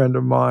now a friend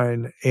of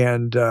mine,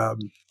 and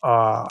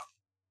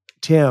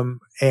Tim,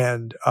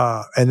 and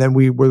then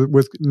we were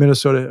with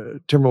Minnesota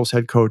Timberwolves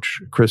head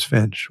coach Chris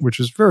Finch, which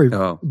was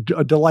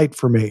a delight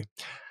for me.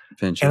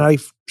 Finch. And I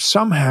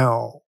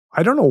somehow,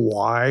 I don't know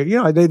why,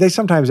 they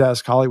sometimes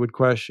ask Hollywood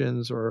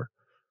questions,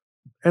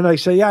 and I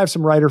say, yeah, I have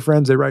some writer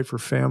friends. They write for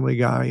Family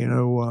Guy,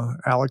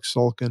 Alec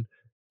Sulkin.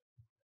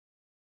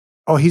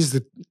 Oh,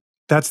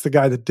 that's the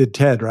guy that did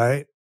Ted,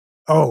 right?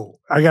 Oh,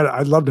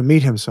 I'd love to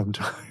meet him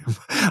sometime.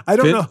 I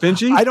don't know.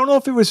 Finchy? I don't know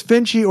if it was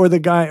Finchy or the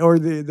guy or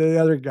the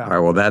other guy. All right,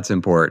 well, that's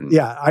important.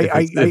 Yeah,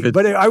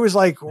 but I was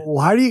like, well,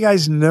 how do you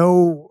guys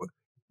know?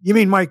 You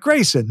mean Mike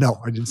Grayson? No,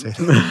 I didn't say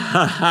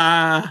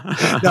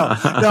that. No,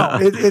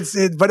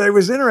 but it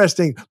was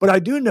interesting. But I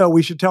do know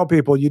we should tell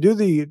people, you do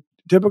the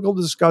typical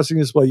discussing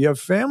display, you have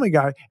Family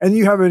Guy, and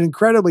you have an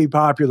incredibly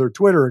popular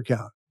Twitter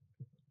account.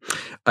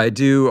 I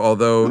do,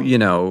 although,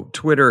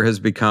 Twitter has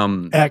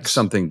become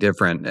something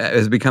different. It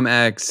has become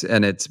X,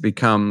 and it's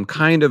become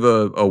kind of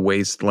a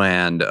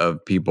wasteland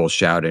of people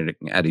shouting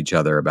at each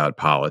other about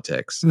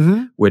politics,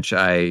 which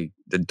I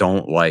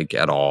don't like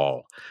at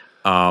all.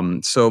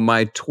 So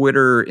my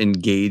Twitter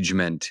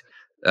engagement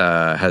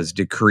has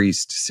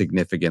decreased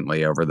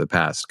significantly over the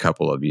past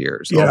couple of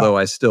years. Yeah. Although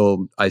I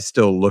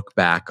still look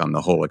back on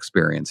the whole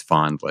experience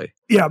fondly.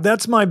 Yeah,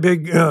 that's my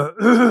big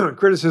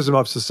criticism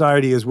of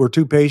society, is we're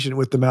too patient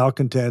with the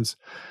malcontents,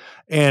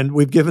 and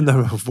we've given them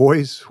a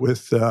voice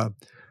with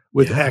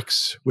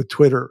X, with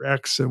Twitter,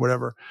 X, and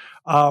whatever.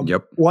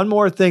 One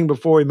more thing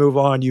before we move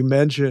on. You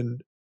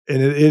mentioned,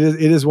 and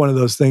it is one of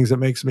those things that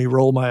makes me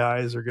roll my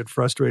eyes or get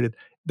frustrated,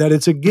 that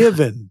it's a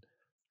given,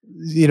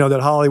 that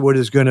Hollywood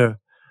is going to,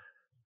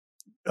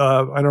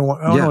 I don't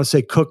want to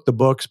say cook the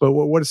books, but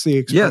what is the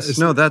expression? Yes,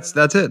 no, that's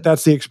it.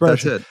 That's the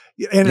expression. That's it.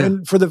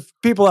 And for the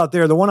people out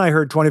there, the one I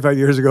heard 25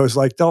 years ago is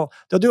like, they'll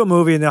do a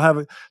movie and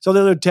they'll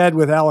do Ted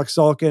with Alec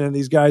Sulkin and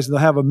these guys, and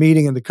they'll have a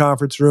meeting in the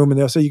conference room, and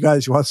they'll say, you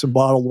guys want some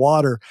bottled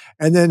water?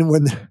 And then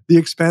when the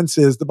expense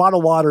is the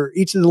bottled water,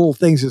 each of the little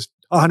things is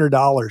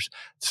 $100.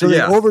 So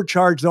they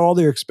overcharge all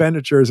their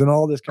expenditures and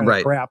all this kind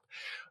of crap.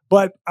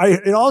 But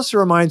it also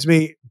reminds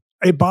me,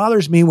 it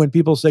bothers me when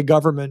people say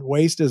government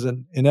waste is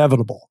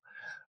inevitable.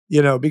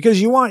 Because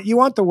you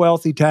want the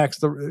wealthy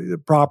taxed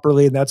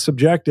properly, and that's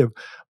subjective,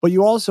 but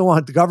you also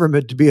want the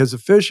government to be as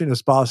efficient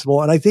as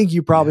possible. And I think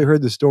you probably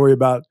heard the story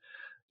about,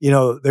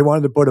 they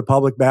wanted to put a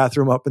public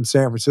bathroom up in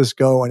San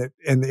Francisco, and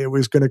it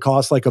was going to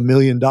cost like $1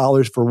 million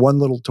for one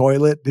little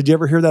toilet. Did you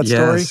ever hear that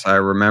story? Yes, I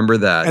remember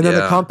that. And then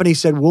the company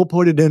said, we'll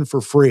put it in for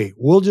free.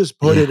 We'll just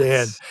put it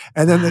in.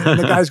 And then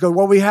the guys go,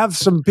 well, we have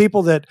some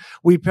people that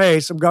we pay,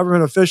 some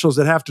government officials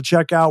that have to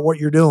check out what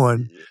you're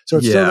doing. So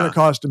it's still going to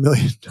cost $1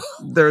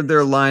 million.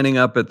 They're lining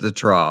up at the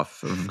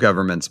trough of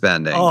government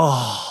spending.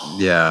 Oh.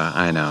 Yeah,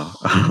 I know.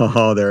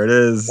 Oh, there it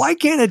is. Why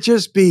can't it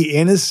just be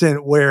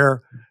innocent,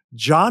 where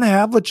John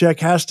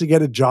Havlicek has to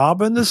get a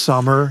job in the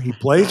summer? He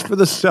plays for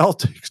the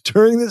Celtics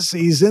during the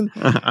season,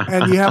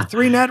 and you have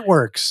 3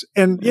 networks,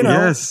 and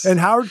and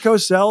Howard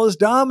Cosell is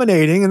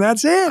dominating, and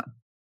that's it.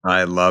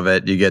 I love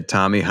it. You get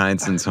Tommy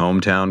Heinsohn's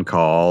hometown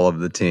call of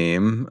the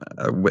team.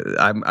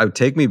 I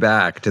take me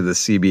back to the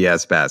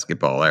CBS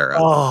basketball era.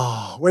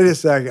 Oh, wait a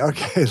second.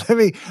 Okay,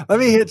 let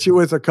me hit you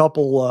with a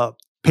couple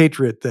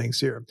Patriot things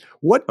here.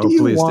 What do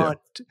you want?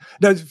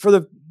 Now, for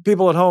the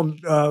people at home,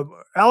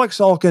 Alec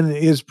Sulkin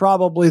is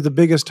probably the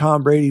biggest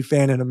Tom Brady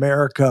fan in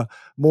America,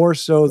 more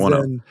so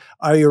than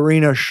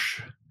Irina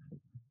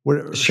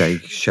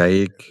Shaik.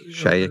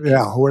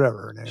 Yeah, whatever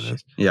her name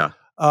is. Yeah.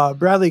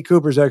 Bradley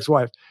Cooper's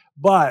ex-wife.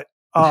 But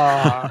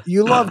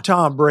you love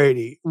Tom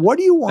Brady. What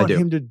do you want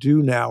him to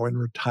do now in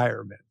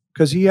retirement?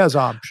 Because he has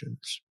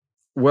options.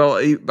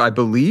 Well, I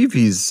believe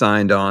he's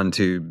signed on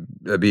to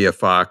be a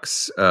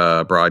Fox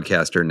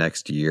broadcaster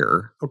next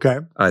year. Okay.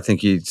 I think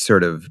he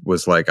sort of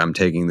was like, I'm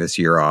taking this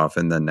year off,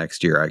 and then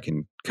next year I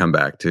can come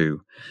back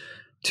to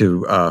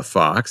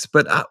Fox.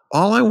 But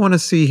all I want to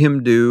see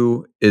him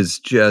do is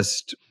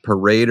just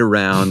parade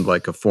around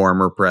like a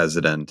former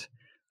president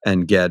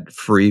and get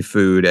free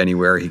food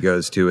anywhere he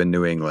goes to in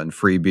New England,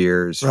 free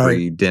beers,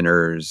 free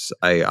dinners.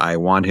 I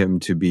want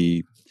him to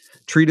be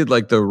treated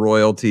like the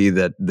royalty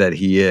that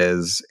he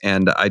is,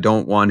 and I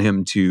don't want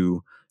him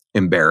to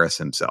embarrass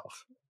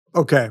himself.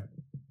 Okay.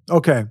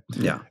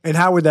 Yeah. And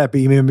how would that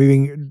be? You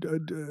mean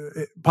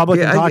public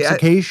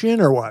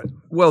intoxication or what?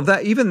 Well,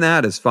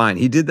 that is fine.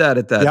 He did that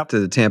at that to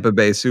the Tampa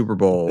Bay Super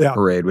Bowl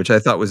parade, which I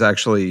thought was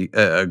actually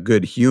a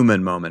good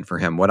human moment for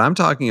him. What I'm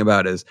talking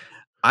about is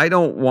I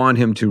don't want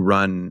him to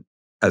run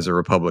as a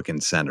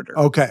Republican senator.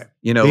 Okay.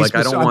 I don't want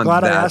that. I'm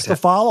glad I asked the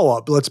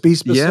follow-up. Let's be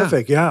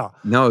specific. Yeah.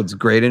 No, it's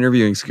great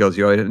interviewing skills.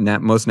 You're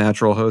most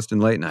natural host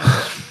in late night.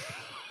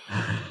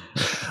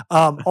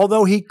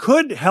 Although he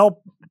could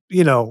help,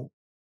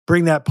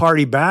 bring that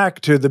party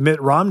back to the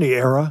Mitt Romney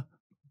era.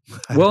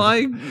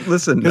 Well,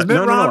 listen. Because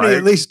Mitt Romney,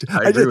 at least,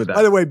 I agree with that.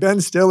 By the way,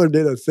 Ben Stiller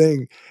did a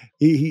thing.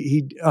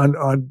 He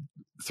on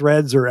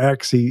Threads or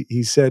X,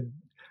 he said,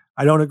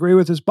 I don't agree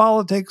with his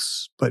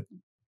politics, but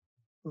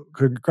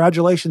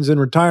congratulations in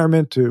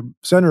retirement to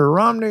Senator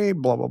Romney,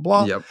 blah, blah,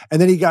 blah. Yep.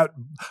 And then he got,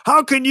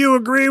 how can you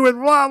agree with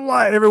blah,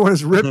 blah? Everyone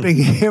is ripping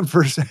him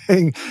for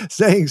saying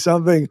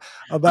something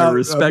about. I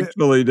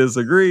respectfully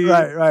disagree.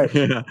 Right.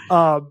 Yeah.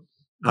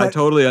 I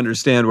totally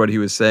understand what he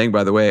was saying,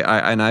 by the way.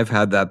 I've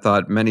had that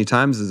thought many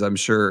times, as I'm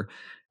sure,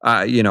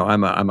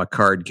 I'm a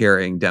card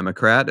carrying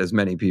Democrat, as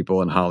many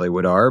people in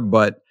Hollywood are,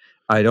 but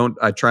I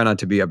try not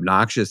to be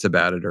obnoxious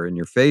about it or in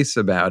your face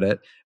about it.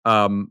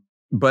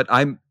 But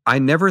I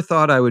never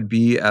thought I would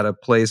be at a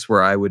place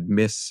where I would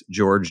miss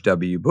George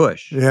W.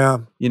 Bush. Yeah.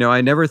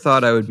 I never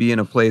thought I would be in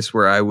a place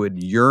where I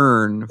would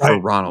yearn for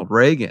Ronald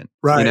Reagan.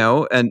 Right.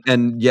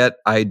 And yet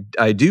I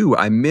do.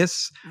 I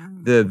miss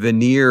the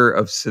veneer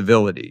of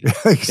civility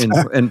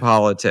in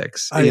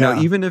politics.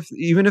 Even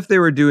if they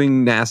were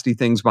doing nasty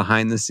things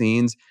behind the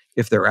scenes,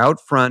 if they're out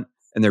front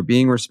and they're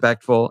being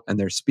respectful and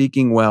they're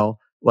speaking well,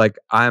 like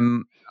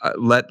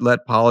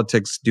let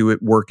politics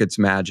work its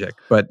magic.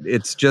 But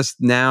it's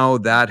just now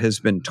that has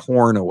been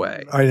torn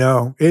away. I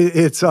know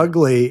it's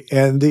ugly,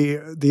 and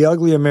the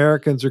ugly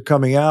Americans are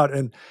coming out.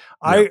 And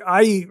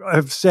I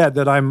have said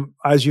that I'm,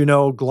 as you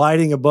know,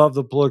 gliding above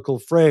the political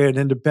fray, an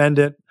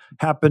independent.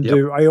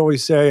 I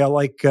always say I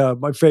like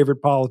my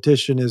favorite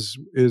politician is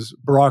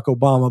Barack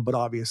Obama, but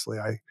obviously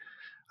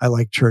I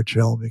like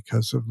Churchill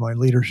because of my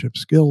leadership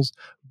skills.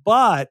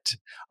 But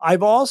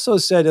I've also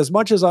said, as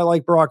much as I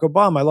like Barack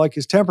Obama, I like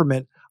his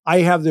temperament, I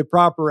have the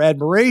proper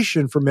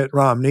admiration for Mitt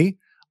Romney.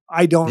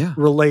 I don't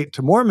relate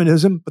to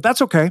Mormonism, but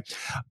that's okay.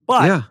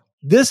 But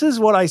this is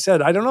what I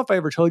said. I don't know if I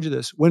ever told you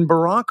this. When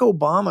Barack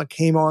Obama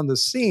came on the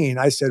scene,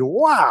 I said,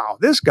 wow,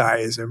 this guy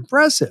is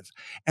impressive.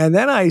 And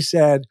then I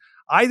said,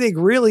 I think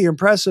really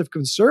impressive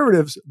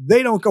conservatives,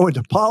 they don't go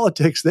into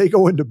politics, they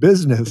go into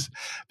business.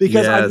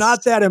 Because I'm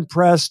not that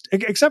impressed,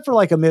 except for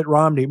like a Mitt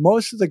Romney.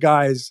 Most of the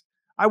guys,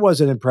 I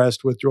wasn't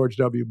impressed with George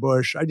W.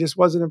 Bush. I just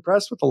wasn't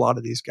impressed with a lot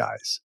of these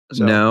guys.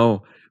 So.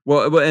 No.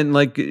 Well, and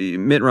like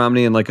Mitt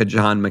Romney and like a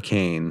John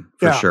McCain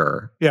for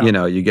sure.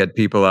 Yeah. You get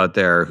people out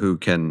there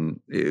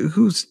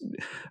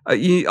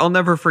I'll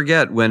never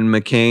forget when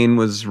McCain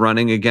was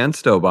running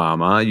against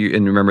Obama.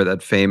 And remember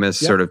that famous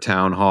sort of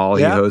town hall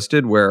he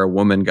hosted where a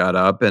woman got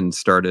up and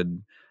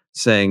started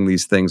saying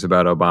these things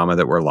about Obama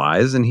that were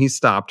lies, and he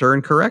stopped her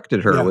and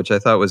corrected her, which I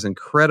thought was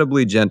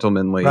incredibly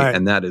gentlemanly,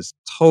 and that is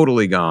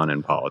totally gone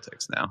in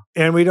politics now.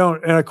 And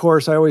of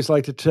course, I always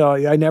like to tell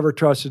you, I never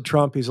trusted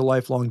Trump. He's a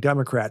lifelong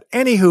Democrat.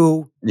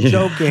 Anywho,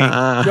 joking.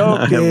 I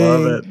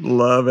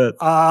love it.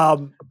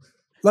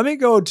 Let me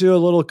go to a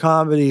little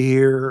comedy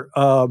here.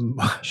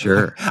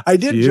 Sure. I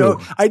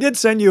did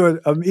send you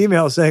an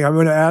email saying I'm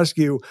going to ask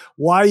you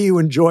why you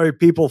enjoy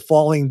people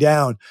falling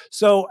down.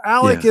 So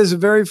Alec is a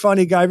very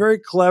funny guy, very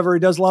clever.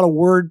 He does a lot of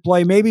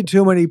wordplay, maybe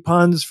too many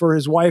puns for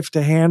his wife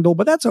to handle,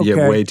 but that's okay.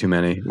 Yeah, way too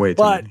many.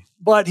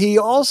 But he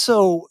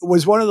also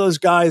was one of those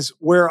guys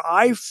where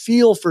I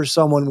feel for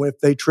someone if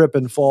they trip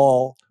and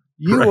fall.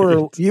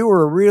 You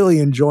were really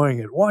enjoying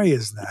it. Why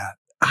is that?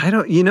 I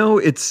don't,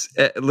 it's,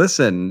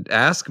 listen,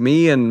 ask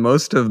me and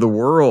most of the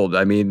world.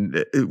 I mean,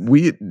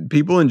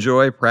 people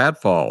enjoy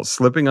pratfalls.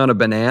 Slipping on a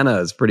banana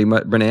is pretty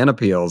much, banana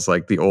peels,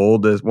 like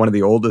one of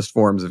the oldest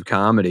forms of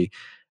comedy.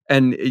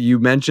 And you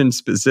mentioned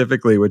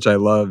specifically, which I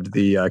loved,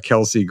 the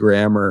Kelsey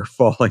Grammer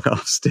falling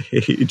off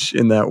stage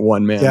in that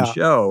one-man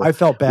show. I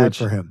felt bad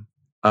for him.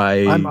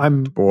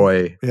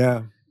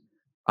 Yeah.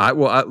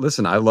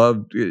 Listen, I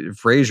love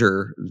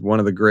Frasier, one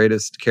of the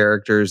greatest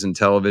characters in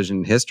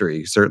television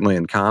history, certainly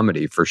in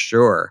comedy for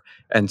sure.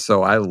 And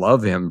so I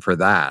love him for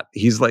that.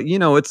 He's like,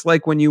 it's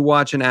like when you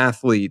watch an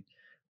athlete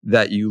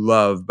that you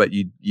love, but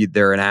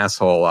they're an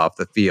asshole off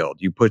the field.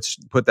 You put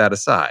that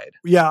aside.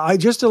 Yeah,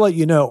 just to let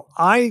you know,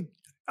 I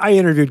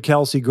interviewed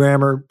Kelsey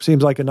Grammer,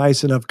 seems like a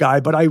nice enough guy,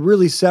 but I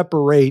really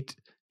separate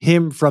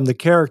him from the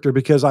character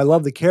because I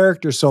love the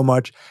character so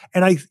much.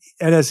 And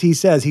as he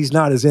says, he's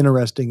not as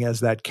interesting as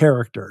that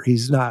character.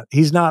 He's not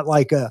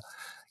like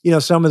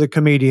some of the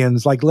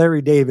comedians like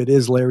Larry David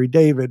is Larry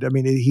David. I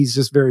mean, he's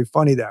just very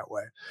funny that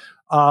way.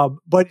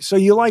 But so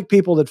you like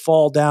people that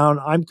fall down.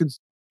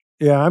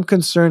 I'm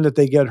concerned that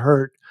they get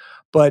hurt,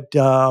 but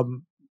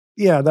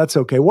that's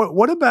okay.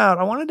 What about,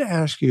 I wanted to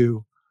ask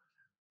you,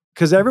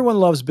 because everyone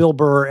loves Bill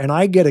Burr, and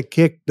I get a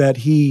kick that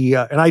he,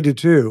 and I do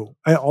too,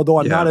 although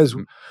I'm not as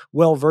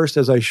well-versed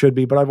as I should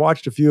be, but I've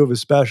watched a few of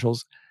his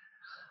specials.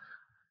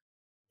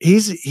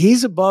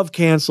 He's above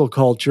cancel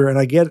culture, and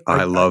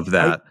I love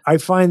that. I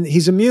find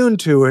he's immune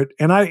to it,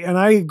 and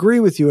I agree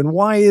with you. And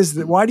why is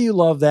that? Why do you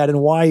love that? And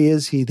why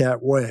is he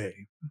that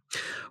way?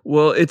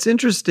 Well, it's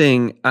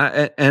interesting,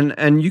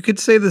 and you could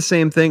say the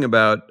same thing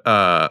about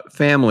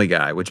Family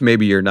Guy, which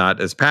maybe you're not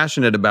as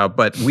passionate about,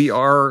 but we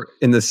are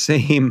in the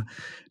same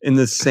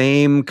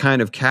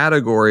kind of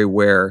category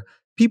where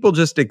people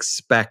just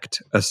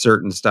expect a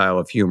certain style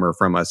of humor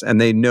from us, and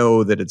they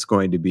know that it's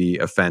going to be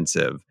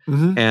offensive.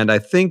 Mm-hmm. And I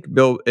think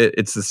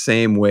it's the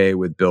same way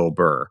with Bill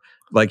Burr.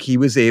 Like, he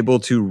was able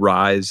to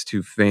rise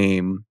to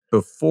fame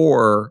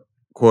before,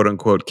 quote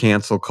unquote,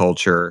 cancel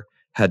culture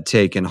had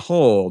taken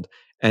hold,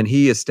 and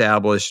he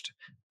established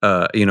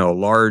a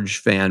large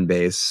fan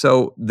base.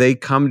 So they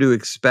come to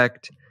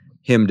expect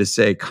him to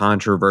say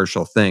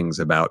controversial things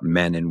about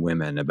men and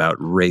women, about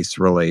race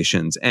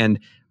relations, and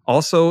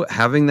also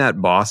having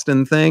that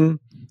Boston thing.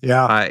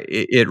 Yeah.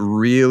 It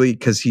really,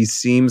 because he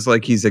seems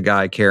like he's a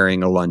guy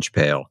carrying a lunch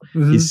pail.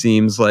 Mm-hmm. He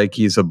seems like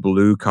he's a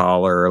blue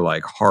collar,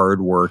 like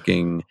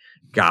hardworking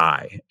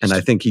guy. And I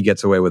think he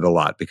gets away with a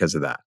lot because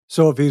of that.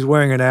 So if he's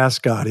wearing an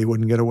ascot, he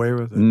wouldn't get away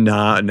with it?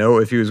 No.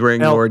 If he was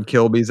wearing Lord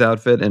Kilby's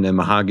outfit in a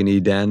mahogany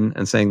den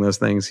and saying those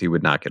things, he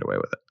would not get away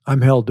with it. I'm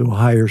held to a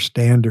higher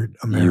standard,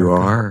 America. You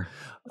are.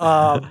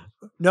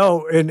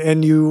 No,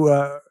 and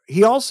you,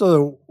 he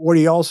also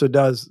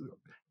does,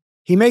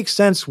 he makes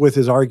sense with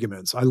his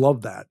arguments. I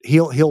love that.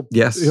 He'll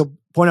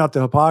point out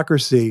the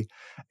hypocrisy,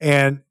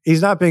 and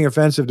he's not being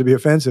offensive to be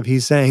offensive.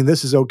 He's saying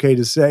this is okay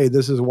to say,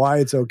 this is why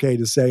it's okay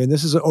to say, and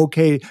this is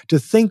okay to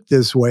think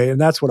this way,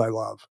 and that's what I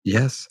love.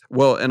 Yes.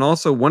 Well, and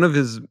also one of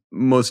his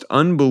most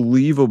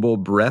unbelievable,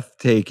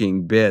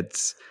 breathtaking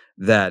bits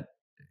that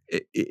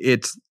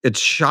it's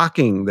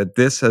shocking that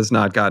this has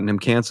not gotten him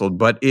canceled,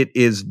 but it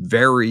is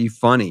very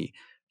funny.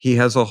 He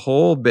has a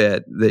whole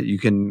bit that you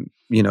can,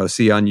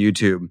 see on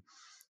YouTube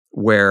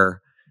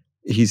where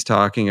he's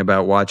talking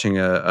about watching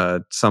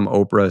some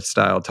Oprah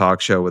style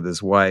talk show with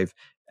his wife,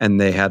 and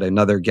they had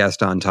another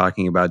guest on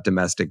talking about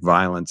domestic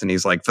violence, and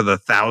he's like, for the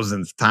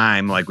 1,000th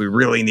time, like, we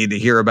really need to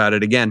hear about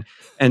it again.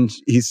 And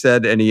he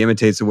said, and he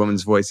imitates a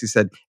woman's voice, he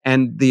said,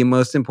 and the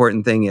most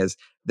important thing is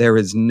there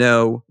is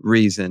no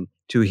reason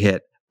to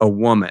hit a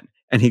woman.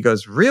 And he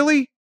goes,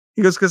 really?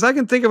 He goes, because I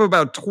can think of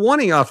about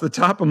 20 off the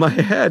top of my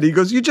head. He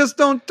goes, you just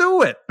don't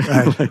do it.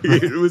 Right.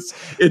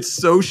 It's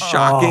so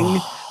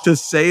shocking to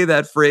say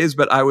that phrase,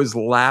 but I was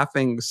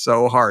laughing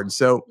so hard.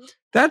 So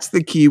that's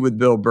the key with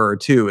Bill Burr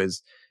too,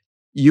 is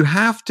you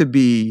have to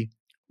be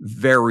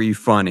very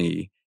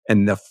funny,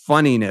 and the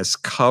funniness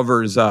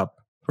covers up.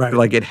 Right.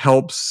 Like, it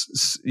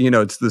helps,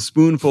 it's the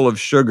spoonful of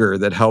sugar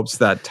that helps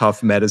that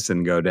tough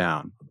medicine go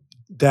down.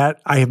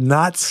 That I have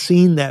not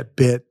seen that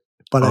bit,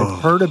 but I've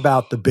heard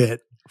about the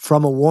bit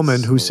from a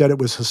woman who said it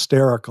was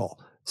hysterical.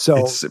 So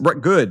it's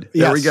good.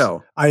 Yes, there we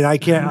go. I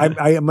can't,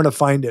 I'm going to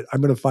find it.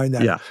 I'm going to find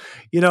that. Yeah.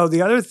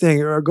 The other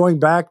thing, going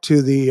back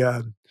to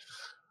the,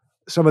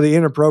 some of the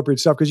inappropriate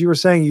stuff, because you were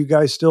saying you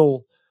guys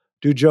still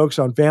do jokes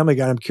on Family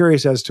Guy. I'm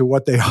curious as to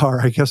what they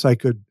are. I guess I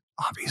could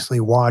obviously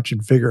watch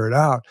and figure it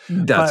out.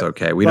 That's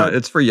okay.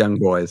 It's for young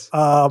boys.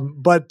 I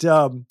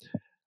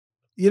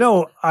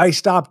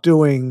stopped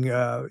doing,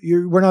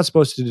 we're not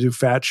supposed to do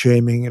fat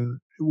shaming, and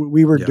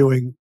we were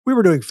doing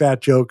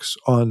fat jokes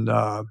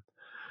on,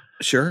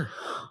 sure.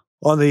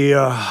 On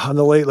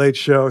the Late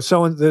Show.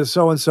 So and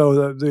so,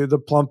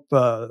 the plump,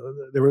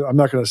 I'm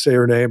not going to say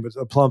her name, but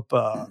the plump,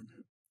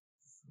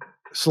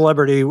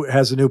 celebrity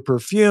has a new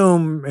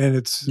perfume, and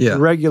it's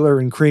regular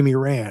and creamy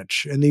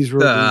ranch. And these were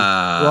the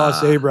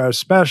Ross Abrams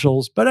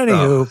specials. But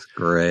anywho,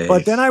 great.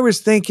 But then I was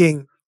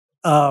thinking,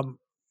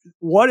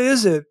 what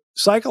is it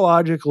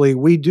psychologically?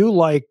 We do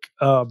like,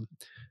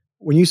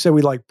 when you say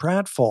we like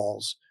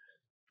pratfalls.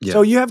 Yeah.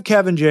 So you have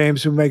Kevin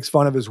James, who makes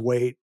fun of his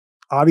weight.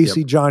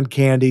 Obviously, John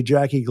Candy,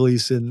 Jackie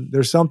Gleason,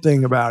 there's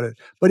something about it.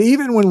 But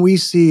even when we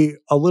see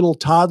a little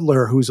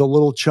toddler who's a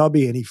little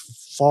chubby and he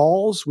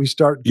falls, we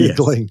start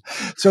giggling.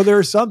 Yes. So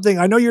there's something,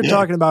 I know you're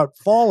talking about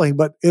falling,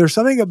 but there's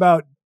something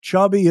about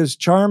chubby is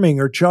charming,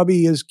 or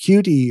chubby is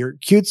cutie or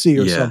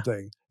cutesy or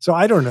something. So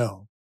I don't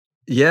know.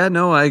 Yeah,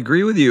 no, I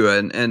agree with you,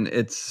 and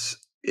it's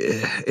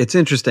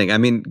interesting. I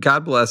mean,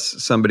 God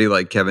bless somebody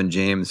like Kevin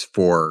James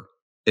for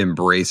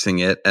embracing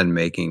it and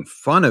making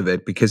fun of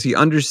it, because he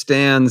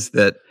understands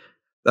that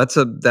that's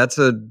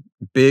a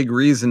big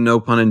reason, no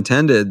pun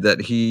intended,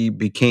 that he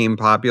became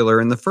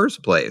popular in the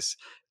first place.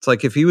 It's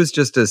like if he was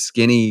just a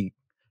skinny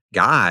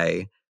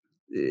guy,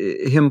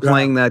 him Yeah.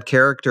 playing that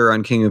character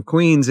on King of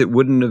Queens, it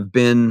wouldn't have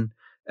been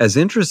as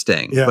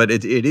interesting. Yeah. But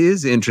it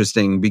is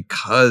interesting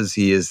because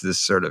he is this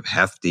sort of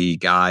hefty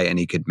guy and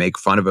he could make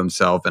fun of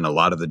himself, and a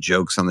lot of the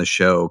jokes on the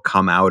show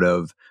come out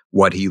of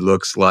what he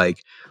looks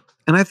like.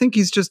 And I think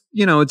he's just,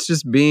 it's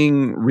just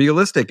being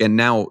realistic. And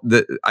now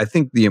I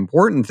think the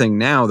important thing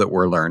now that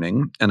we're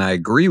learning, and I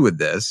agree with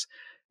this,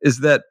 is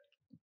that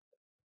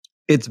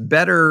it's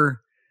better,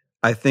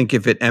 I think,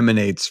 if it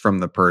emanates from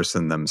the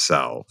person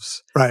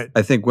themselves. Right.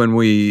 I think when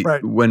we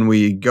Right.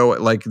 go,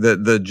 like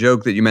the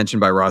joke that you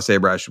mentioned by Ross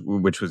Abrash,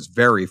 which was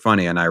very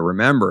funny, and I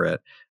remember it.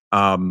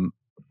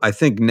 I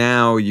think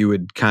now you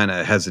would kind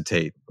of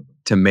hesitate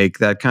to make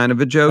that kind of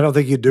a I joke. don't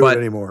think you do it but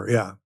anymore.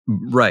 Yeah.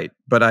 Right.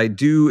 But I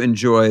do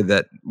enjoy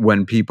that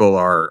when people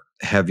are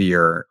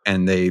heavier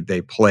and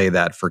they play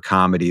that for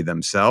comedy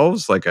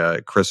themselves, like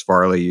a Chris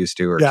Farley used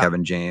to, or Yeah.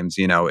 Kevin James,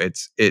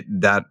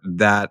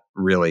 that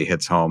really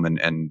hits home,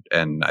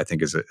 and I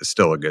think is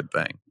still a good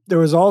thing. There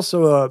was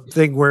also a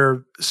thing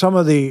where some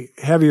of the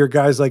heavier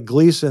guys like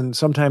Gleason,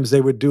 sometimes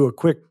they would do a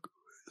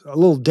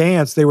little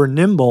dance. They were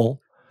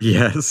nimble.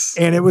 Yes.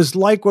 And it was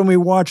like when we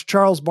watched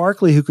Charles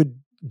Barkley, who could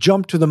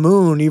jump to the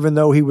moon, even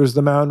though he was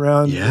the mound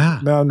round,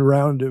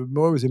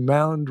 what was he?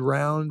 Mound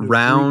round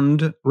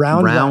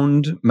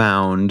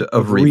mound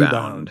of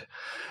rebound.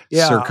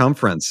 Yeah.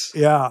 Circumference.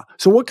 Yeah.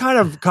 So what kind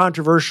of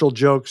controversial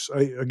jokes,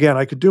 again,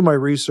 I could do my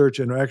research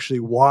and actually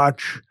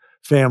watch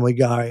Family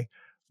Guy,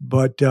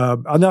 but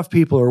enough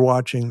people are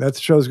watching. That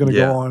show's going to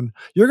go on.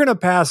 You're going to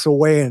pass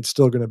away and it's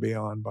still going to be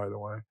on, by the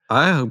way.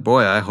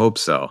 I hope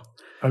so.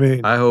 I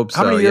mean, I hope so.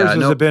 How many years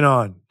has it been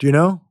on? Do you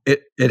know?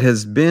 It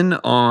has been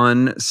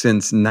on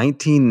since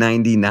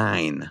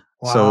 1999.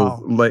 Wow. So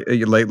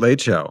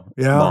late show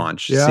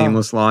launch,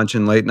 seamless launch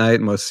in late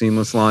night, most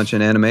seamless launch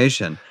in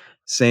animation.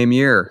 Same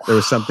year. Wow. There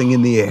was something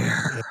in the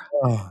air.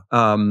 Yeah.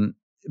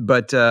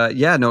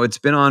 No, it's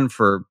been on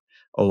for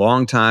a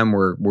long time.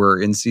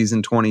 We're in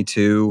season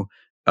 22.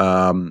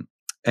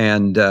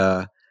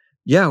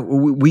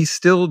 We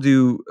still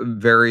do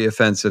very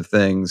offensive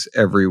things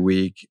every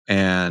week,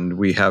 and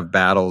we have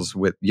battles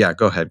with. Yeah,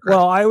 go ahead, Greg.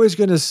 Well, I was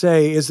going to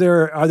say,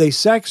 are they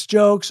sex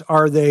jokes?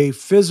 Are they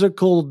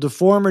physical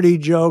deformity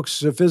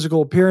jokes?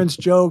 Physical appearance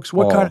jokes?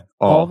 What kind?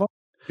 All of them?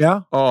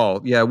 Yeah.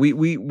 All. Yeah.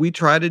 We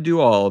try to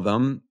do all of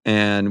them,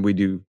 and we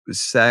do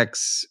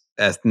sex,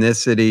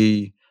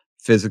 ethnicity,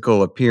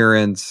 physical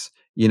appearance.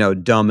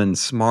 Dumb and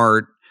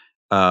smart,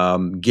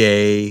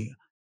 gay.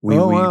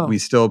 We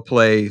still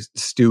play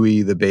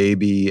Stewie the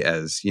baby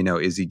as,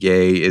 is he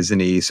gay?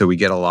 Isn't he? So we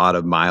get a lot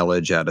of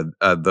mileage out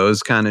of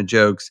those kind of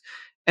jokes.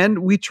 And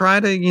we try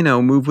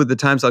to, move with the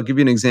times. I'll give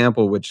you an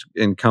example which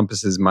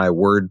encompasses my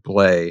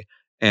wordplay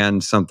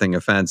and something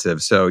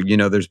offensive. So,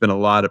 there's been a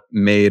lot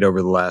made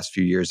over the last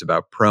few years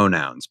about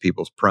pronouns,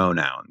 people's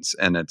pronouns.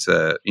 And it's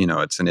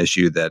an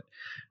issue that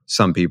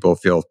some people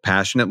feel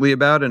passionately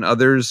about and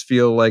others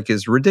feel like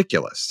is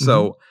ridiculous. Mm-hmm.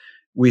 So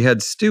we had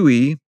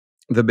Stewie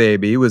the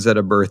baby was at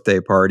a birthday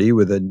party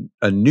with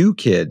a new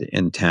kid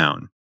in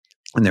town,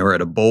 and they were at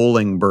a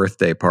bowling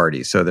birthday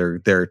party. So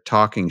they're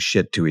talking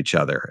shit to each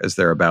other as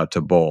they're about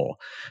to bowl.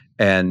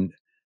 And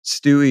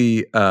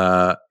Stewie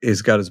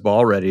has got his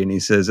ball ready, and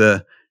he says,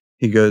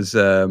 he goes,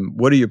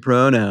 what are your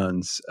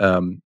pronouns?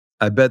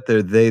 I bet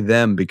they're they,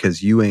 them,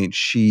 because you ain't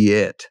she,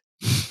 it.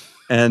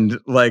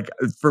 And like,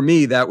 for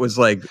me, that was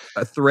like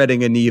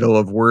threading a needle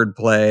of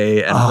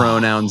wordplay and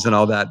pronouns and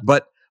all that.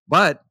 But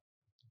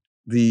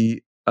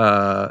the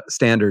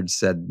standards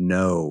said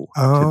no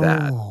to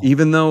that,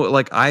 even though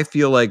like I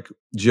feel like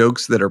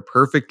jokes that are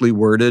perfectly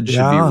worded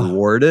should be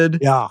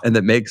rewarded and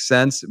that makes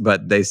sense,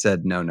 but they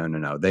said no,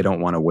 they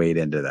don't want to wade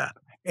into that.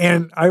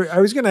 And I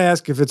was going to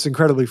ask if it's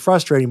incredibly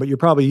frustrating, but you're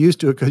probably used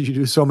to it because you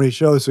do so many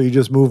shows, so you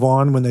just move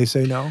on when they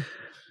say no.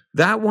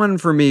 That one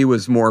for me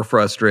was more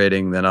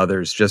frustrating than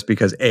others, just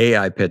because A,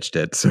 I pitched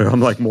it, so I'm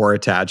like more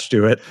attached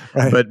to it.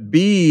 Right. But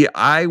B,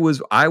 I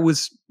was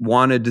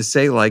wanted to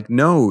say like,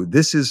 no,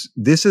 this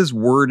is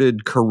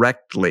worded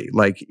correctly.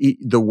 Like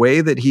the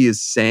way that he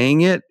is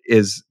saying it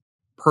is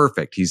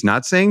perfect. He's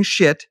not saying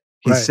shit.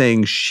 He's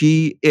saying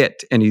she,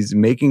 it, and he's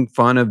making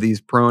fun of these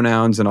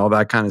pronouns and all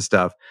that kind of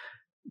stuff.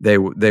 They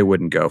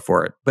wouldn't go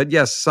for it. But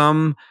yes,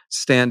 some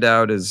stand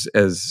out as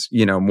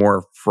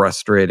more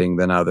frustrating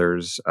than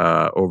others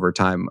over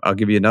time. I'll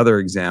give you another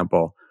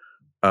example.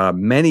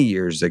 Many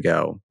years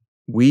ago,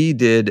 we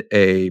did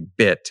a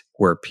bit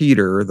where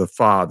Peter, the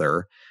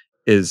father,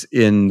 is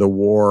in the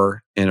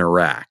war in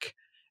Iraq,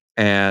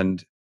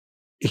 and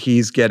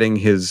he's getting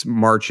his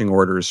marching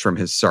orders from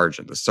his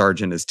sergeant. The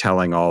sergeant is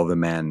telling all the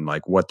men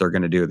like what they're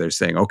going to do. They're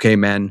saying, okay,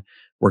 men,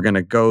 We're going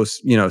to go,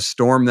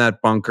 storm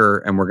that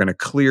bunker, and we're going to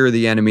clear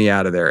the enemy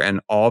out of there.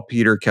 And all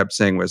Peter kept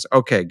saying was,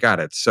 okay, got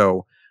it.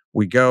 So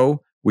we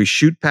go, we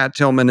shoot Pat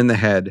Tillman in the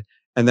head.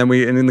 And then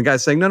the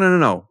guy's saying,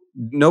 no.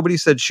 Nobody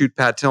said shoot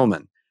Pat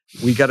Tillman.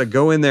 We got to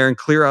go in there and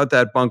clear out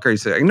that bunker. He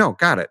said, no,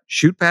 got it.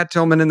 Shoot Pat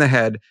Tillman in the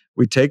head.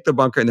 We take the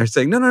bunker, and they're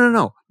saying,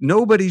 no.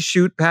 Nobody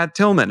shoot Pat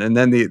Tillman. And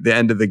then the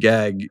end of the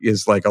gag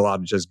is like a lot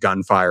of just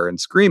gunfire and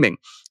screaming.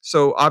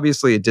 So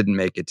obviously it didn't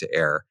make it to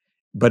air,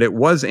 but it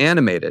was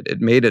animated.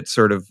 It made it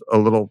sort of a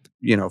little,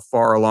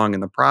 far along in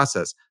the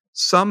process.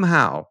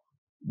 Somehow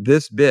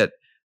this bit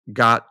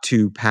got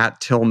to Pat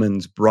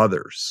Tillman's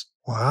brothers.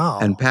 Wow.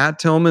 And Pat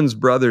Tillman's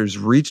brothers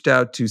reached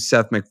out to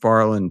Seth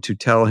MacFarlane to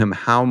tell him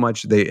how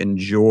much they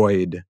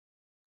enjoyed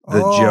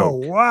the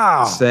joke.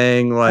 Wow.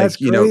 Saying like, That's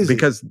crazy.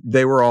 because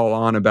they were all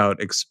on about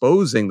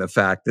exposing the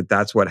fact that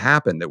that's what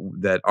happened,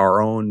 that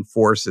our own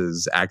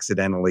forces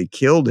accidentally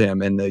killed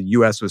him, and the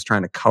U.S. was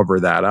trying to cover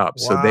that up.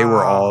 Wow. So they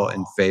were all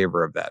in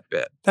favor of that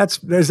bit.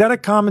 Is that a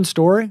common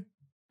story?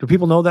 Do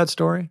people know that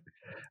story?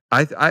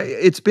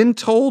 It's been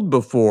told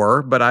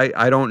before, but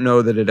I don't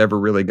know that it ever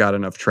really got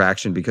enough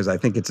traction, because I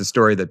think it's a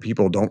story that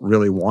people don't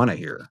really want to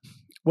hear.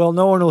 Well,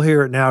 no one will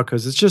hear it now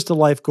because it's just the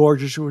Life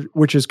Gorgeous,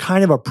 which is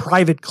kind of a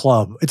private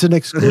club. It's an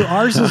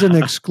ours is an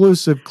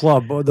exclusive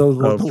club. The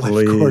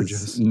Life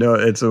Gorgeous. No,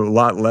 it's a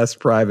lot less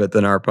private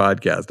than our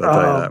podcast. I'll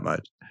tell you that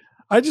much.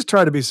 I just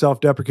try to be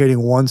self-deprecating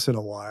once in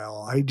a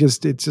while. It's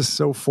just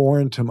so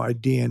foreign to my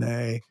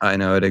DNA. I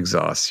know it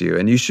exhausts you,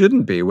 and you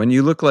shouldn't be. When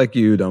you look like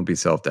you, don't be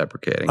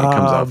self-deprecating. It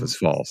comes off as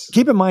false.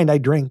 Keep in mind, I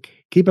drink.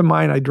 Keep in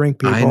mind, I drink,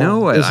 people. I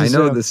know it. I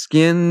know the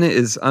skin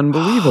is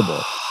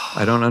unbelievable.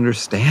 I don't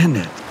understand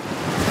it.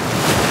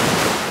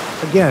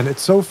 Again,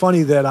 it's so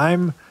funny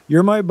that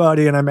you're my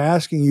buddy, and I'm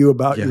asking you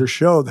about your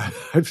show. That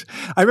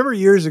I remember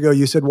years ago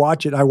you said,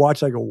 watch it. I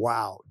watched, I go,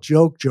 wow,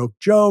 joke.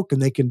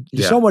 And they can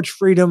so much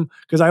freedom,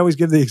 because I always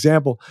give the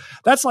example.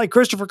 That's like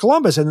Christopher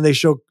Columbus. And then they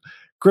show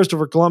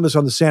Christopher Columbus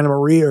on the Santa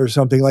Maria or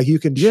something. Like you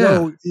can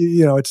show,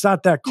 it's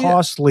not that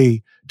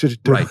costly to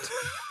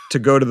to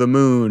go to the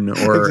moon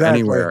or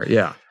anywhere.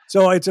 Yeah.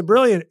 So it's a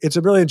brilliant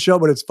show,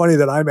 but it's funny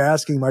that I'm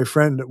asking my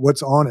friend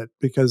what's on it,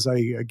 because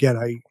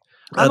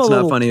that's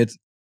not funny.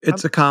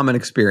 It's a common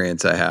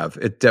experience I have.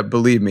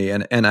 Believe me,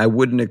 and I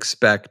wouldn't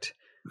expect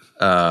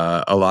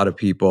a lot of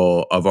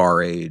people of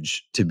our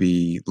age to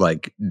be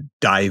like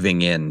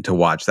diving in to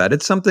watch that.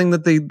 It's something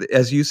that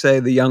as you say,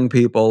 the young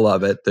people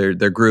love it. They're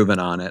grooving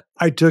on it.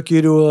 I took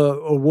you to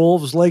a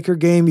Wolves-Laker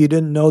game. You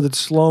didn't know that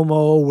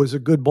Slow-Mo was a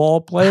good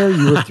ball player.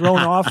 You were thrown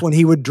off when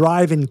he would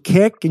drive and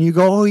kick, and you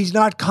go, "Oh, he's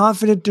not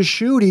confident to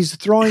shoot. He's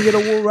throwing it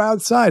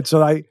outside."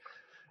 So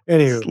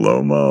anyway,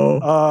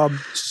 Slow-Mo.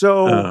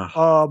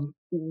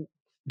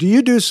 Do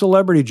you do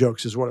celebrity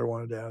jokes is what I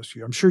wanted to ask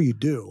you. I'm sure you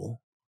do.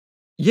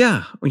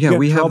 Yeah.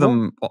 We have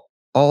them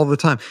all the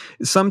time.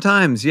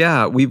 Sometimes,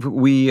 yeah.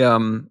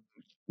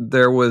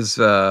 There was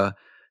a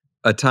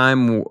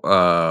time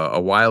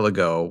a while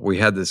ago, we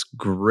had this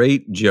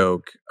great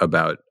joke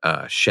about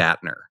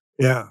Shatner.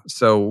 Yeah.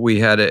 So we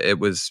had it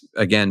was,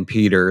 again,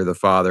 Peter, the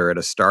father, at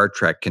a Star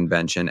Trek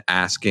convention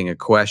asking a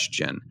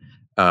question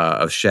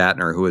of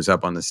Shatner, who was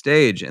up on the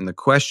stage. And the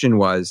question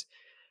was,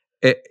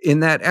 in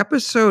that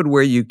episode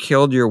where you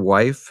killed your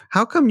wife,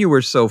 how come you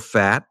were so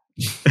fat?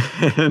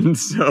 And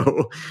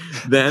so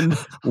then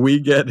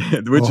we get,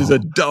 which is a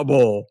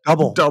double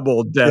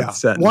death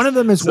sentence. One of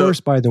them is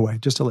worse, by the way,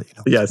 just to let you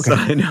know. Yes, okay.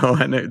 I know.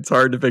 And it's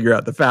hard to figure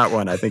out the fat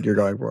one I think you're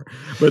going for.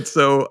 But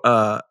so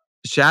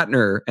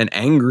Shatner, an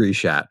angry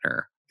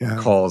Shatner,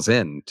 calls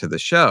in to the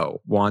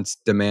show,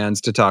 demands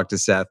to talk to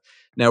Seth.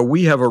 Now,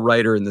 we have a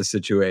writer in this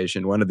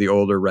situation, one of the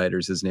older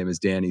writers. His name is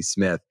Danny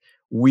Smith.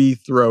 We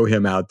throw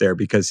him out there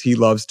because he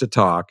loves to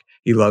talk.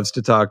 He loves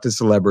to talk to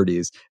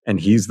celebrities, and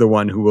he's the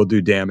one who will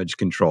do damage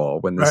control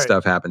when this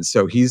stuff happens.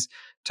 So he's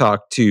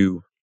talked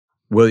to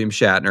William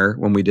Shatner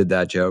when we did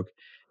that joke.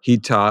 He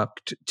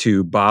talked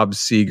to Bob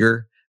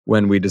Seger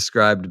when we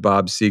described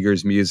Bob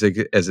Seger's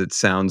music as it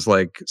sounds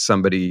like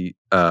somebody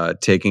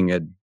taking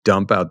a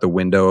dump out the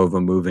window of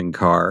a moving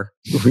car.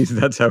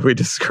 That's how we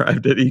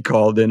described it. He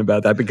called in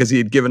about that because he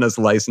had given us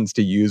license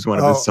to use one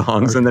of his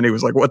songs. Okay. And then he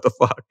was like, what the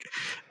fuck?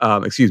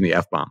 Excuse me,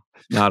 F-bomb.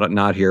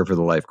 Not here for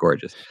the Life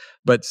Gorgeous.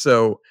 But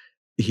so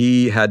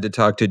he had to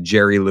talk to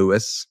Jerry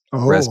Lewis,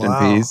 rest in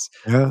peace.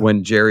 Yeah.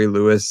 When Jerry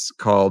Lewis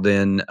called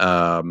in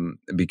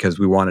because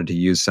we wanted to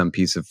use some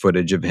piece of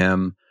footage of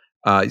him.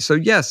 So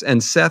yes,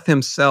 and Seth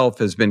himself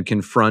has been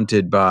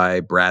confronted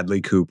by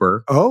Bradley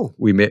Cooper. Oh,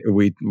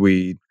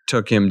 we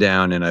took him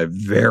down in a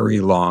very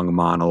long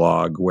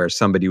monologue where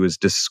somebody was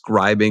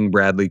describing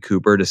Bradley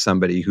Cooper to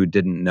somebody who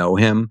didn't know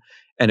him,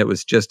 and it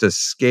was just a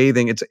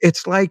scathing.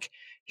 It's like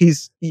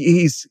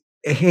he's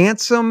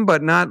handsome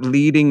but not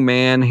leading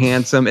man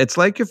handsome. It's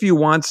like if you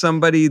want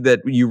somebody that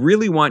you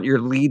really want your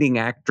leading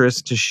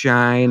actress to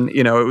shine.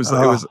 You know, it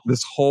was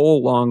this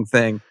whole long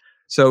thing.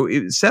 So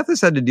Seth has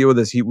had to deal with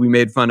this. We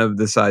made fun of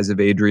the size of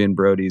Adrian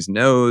Brody's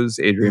nose.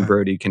 Adrian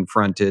Brody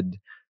confronted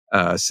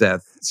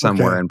Seth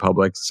somewhere in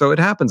public. So it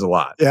happens a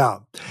lot. Yeah.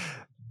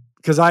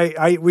 because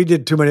we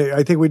did too many.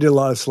 I think we did a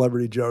lot of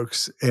celebrity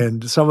jokes,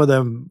 and some of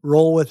them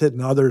roll with it,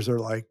 and others are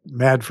like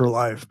mad for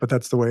life. But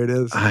that's the way it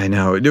is. I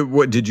know.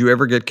 Did you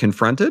ever get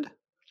confronted?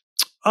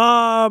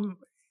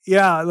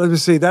 Yeah. Let me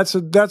see. That's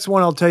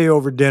one I'll tell you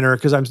over dinner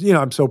because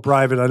I'm so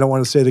private. I don't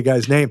want to say the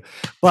guy's name,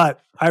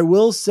 but I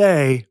will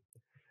say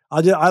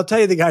I'll tell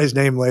you the guy's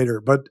name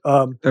later. But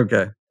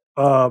Okay.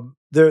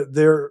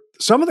 They're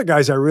some of the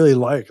guys I really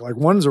like. Like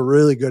one's a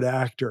really good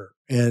actor,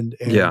 and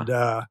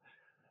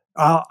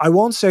I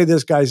won't say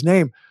this guy's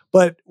name,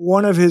 but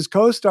one of his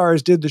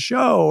co-stars did the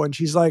show, and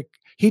she's like,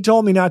 he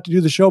told me not to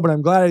do the show, but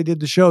I'm glad I did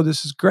the show.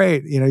 This is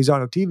great. He's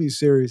on a TV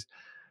series.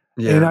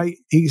 Yeah. And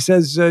he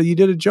says, you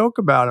did a joke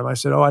about him. I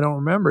said, oh, I don't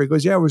remember. He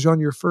goes, yeah, it was on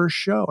your first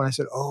show. And I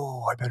said,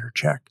 oh, I better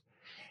check.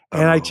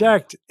 And I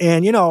checked,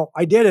 and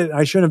I did it.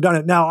 I shouldn't have done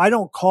it. Now, I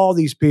don't call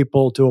these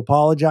people to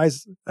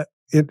apologize.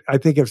 I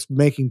think it's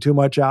making too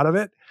much out of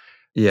it.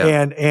 Yeah.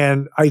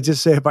 And I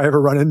just say, if I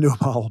ever run into him,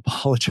 I'll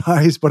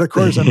apologize. But of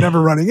course, I'm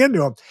never running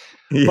into him.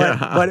 Yeah.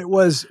 But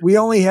we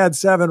only had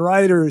 7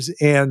 writers,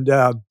 and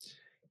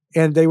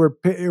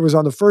it was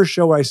on the first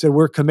show where I said,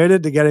 we're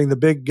committed to getting the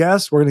big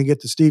guests. We're going to get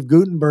to Steve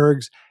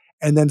Gutenberg's.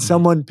 And then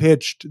someone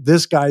pitched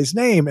this guy's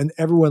name, and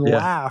everyone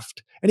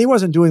laughed. And he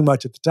wasn't doing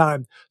much at the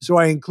time. So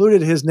I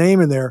included his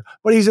name in there,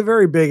 but he's a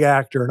very big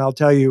actor. And I'll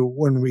tell you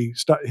when we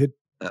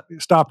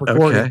stop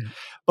recording. Okay.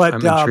 But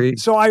I'm intrigued.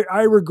 so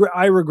I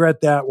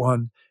regret that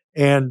one.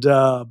 And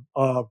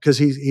because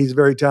he's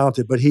very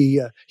talented, but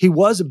he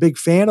was a big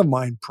fan of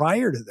mine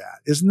prior to that.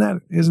 Isn't that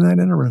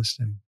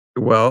interesting?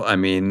 Well, I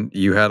mean,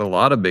 you had a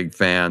lot of big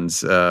fans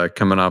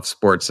coming off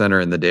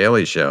SportsCenter and The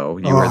Daily Show.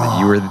 You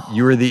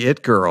were the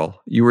it girl.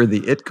 You were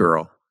the it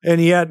girl. And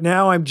yet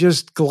now I'm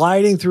just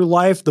gliding through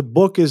life. The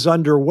book is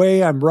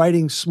underway. I'm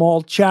writing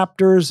small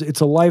chapters. It's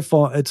a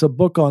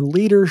book on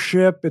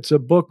leadership. It's a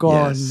book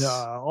on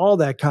all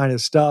that kind of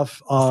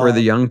stuff. For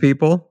the young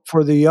people?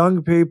 For the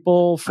young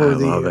people.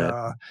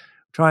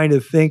 Trying to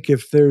think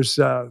if there's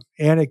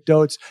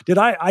anecdotes.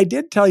 I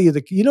did tell you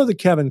the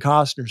Kevin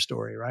Costner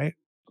story, right?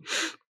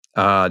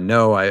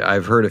 No,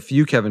 I've heard a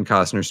few Kevin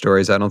Costner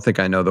stories. I don't think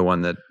I know the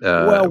one that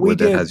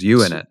has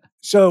you in it.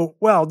 So,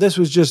 this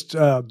was just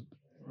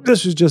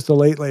the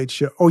Late Late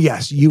Show. Oh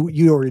yes,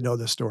 you already know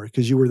this story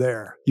because you were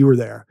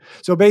there.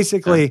 So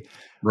basically,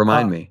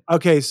 remind me.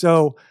 Okay,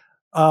 so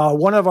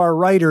one of our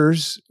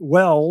writers,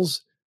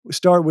 Wells,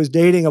 was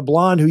dating a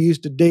blonde who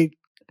used to date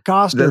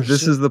Costner.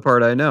 This is the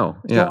part I know.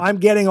 Yeah. So I'm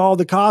getting all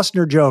the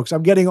Costner jokes.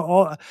 I'm getting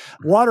all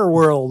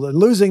Waterworld and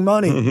Losing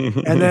Money,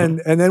 and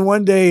then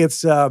one day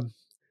it's.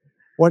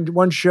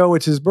 One show,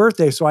 it's his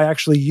birthday, so I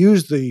actually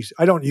use these.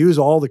 I don't use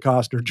all the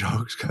Costner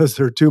jokes because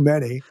there are too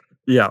many.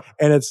 Yeah.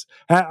 And it's,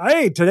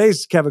 hey,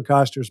 today's Kevin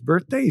Costner's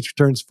birthday. He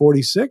turns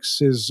 46.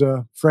 His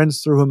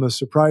friends threw him a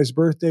surprise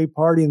birthday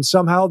party, and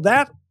somehow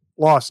that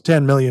lost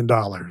 $10 million.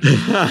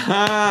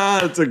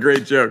 That's a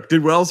great joke.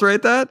 Did Wells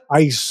write that? I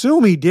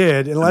assume he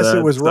did, unless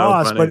it was so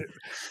Ross. Funny.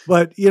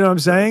 But you know what I'm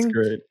saying? That's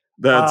great.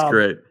 That's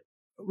great.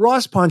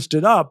 Ross punched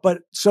it up.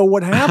 But so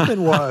what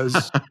happened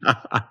was,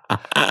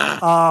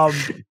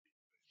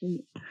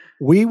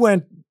 we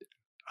went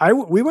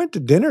to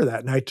dinner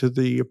that night to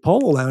the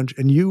Polo Lounge,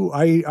 and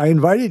I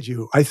invited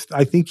you. I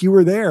think you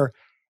were there,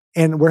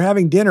 and we're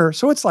having dinner.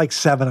 So it's like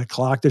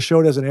 7:00. The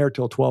show doesn't air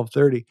till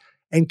 12:30.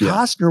 And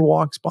Costner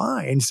walks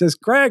by and says,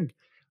 Craig,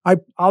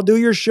 I'll do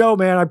your show,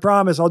 man. I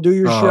promise I'll do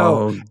your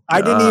show. God.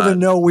 I didn't even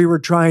know we were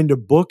trying to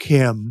book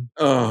him.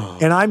 Oh.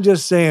 And I'm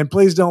just saying,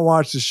 please don't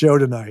watch the show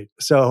tonight.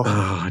 So,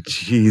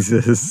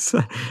 Jesus.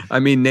 I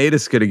mean,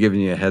 Natus could have given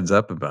you a heads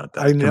up about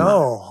that. I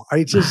know.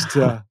 I just, it's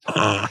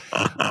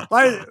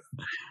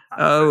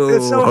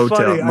so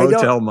funny.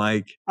 Motel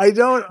Mike. I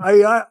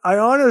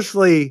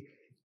honestly,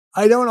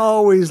 I don't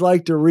always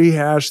like to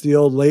rehash the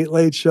old Late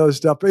Late Show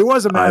stuff, but it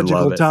was a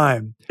magical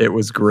time. It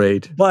was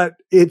great. But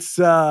it's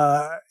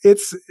I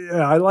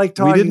like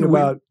talking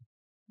about.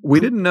 We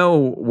didn't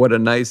know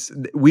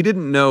we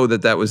didn't know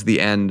that was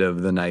the end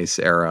of the nice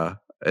era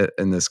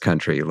in this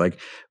country. Like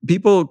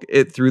people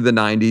through the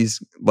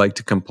 90s like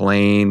to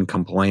complain,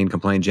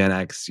 Gen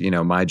X,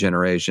 my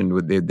generation,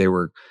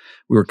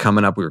 we were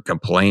coming up, we were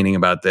complaining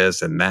about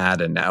this and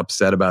that and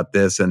upset about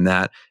this and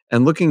that.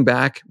 And looking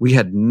back, we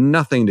had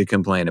nothing to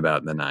complain about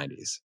in the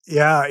 90s.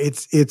 Yeah,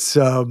 it's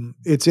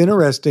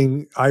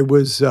interesting. I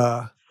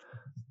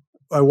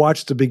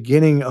watched the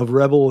beginning of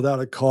Rebel Without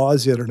a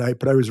Cause the other night,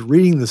 but I was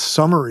reading the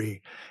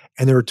summary,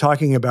 and they were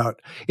talking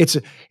about it's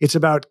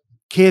about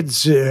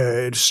kids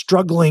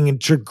struggling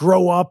to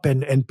grow up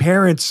and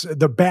parents,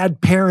 the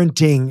bad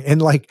parenting, and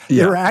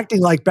they were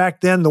acting like back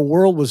then the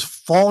world was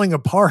falling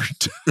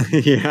apart.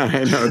 Yeah,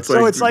 I know.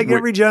 It's like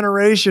every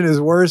generation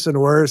is worse and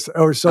worse,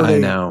 or so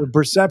the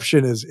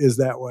perception is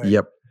that way.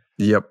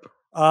 Yep.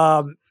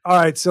 All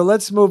right, so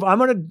let's move. I'm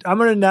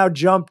gonna now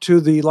jump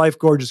to the Life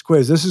Gorgeous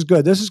quiz. This is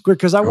good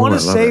because I want to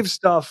save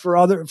stuff for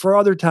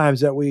other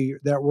times that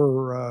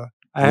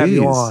I have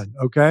you on.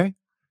 Okay.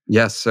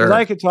 Yes, sir.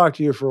 I could talk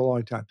to you for a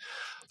long time.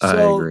 So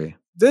I agree.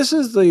 This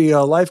is the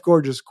Life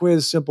Gorgeous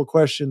quiz. Simple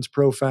questions,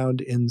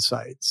 profound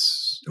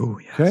insights. Oh,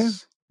 yes. Okay.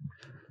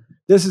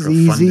 This is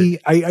easy.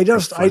 I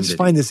just Profundity.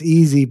 find this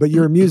easy, but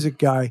you're a music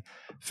guy.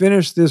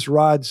 Finish this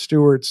Rod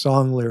Stewart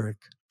song lyric.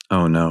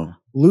 Oh no.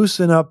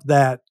 Loosen up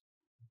that.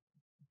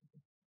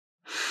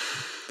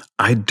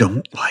 I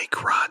don't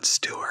like Rod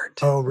Stewart.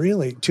 Oh,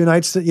 really?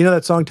 Tonight's you know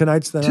that song,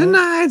 Tonight's the Night?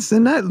 Tonight's the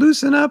night.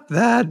 Loosen up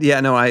that. Yeah,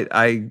 no,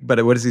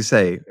 but what does he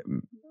say?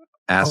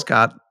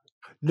 Ascot?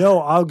 No,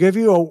 I'll give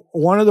you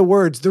one of the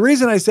words. The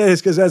reason I say this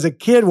is because as a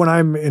kid, when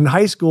I'm in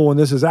high school, when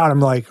this is out, I'm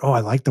like, oh, I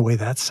like the way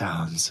that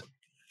sounds.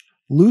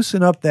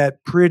 Loosen up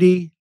that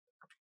pretty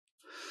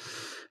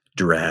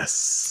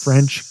dress.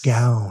 French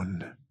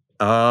gown.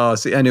 Oh,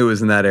 see, I knew it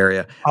was in that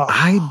area. Oh.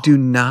 I do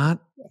not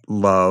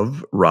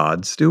love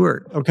Rod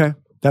Stewart. Okay.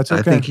 That's okay.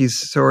 I think he's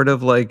sort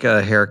of like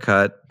a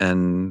haircut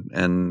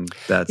and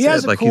that's he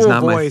has it. A like cool he's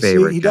not voice. my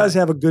favorite. He does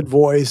have a good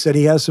voice and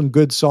he has some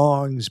good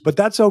songs, but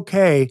that's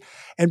okay.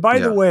 And by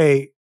the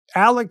way,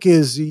 Alec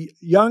is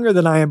younger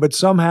than I am, but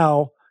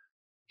somehow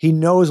he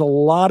knows a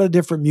lot of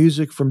different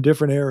music from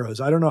different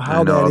eras. I don't know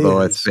how that although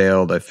is.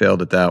 I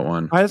failed at that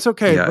one. That's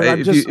okay. Yeah,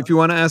 But if you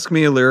want to ask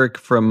me a lyric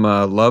from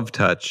Love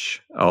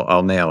Touch,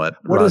 I'll nail it.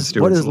 What is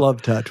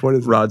Love Touch? What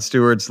is Rod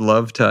Stewart's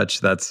Love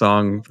Touch? That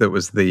song that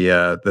was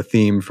the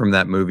theme from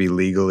that movie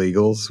Legal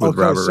Eagles with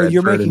Robert Redford. So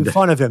you're making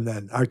fun of him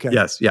then? Okay.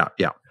 Yes. Yeah.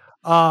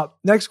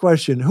 Next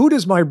question. Who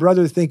does my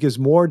brother think is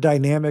more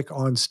dynamic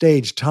on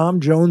stage,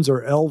 Tom Jones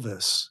or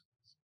Elvis?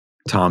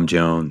 Tom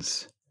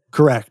Jones.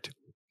 Correct.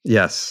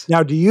 Yes.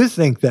 Now, do you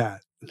think that?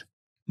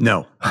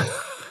 No.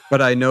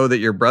 But I know that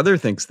your brother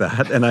thinks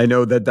that, and I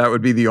know that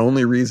would be the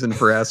only reason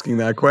for asking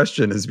that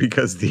question is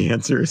because the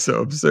answer is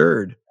so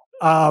absurd.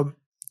 Who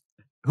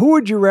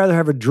would you rather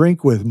have a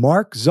drink with,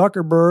 Mark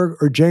Zuckerberg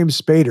or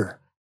James Spader?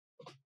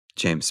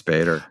 James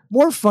Spader.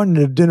 More fun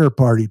at a dinner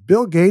party,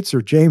 Bill Gates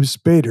or James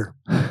Spader?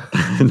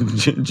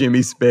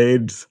 Jimmy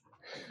Spades.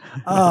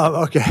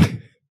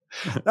 Okay.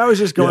 That was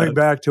just going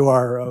back to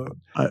our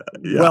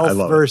wealth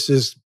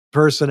versus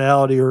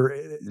personality.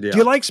 Do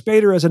you like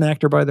Spader as an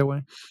actor, by the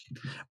way?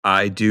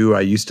 I do.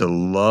 I used to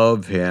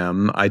love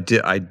him. I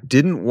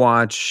didn't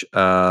watch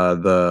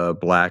the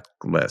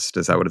Blacklist.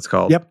 Is that what it's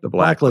called? Yep. The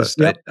Blacklist.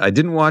 Yep. I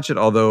didn't watch it,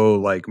 although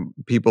like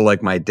people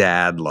like my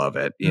dad love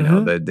it. You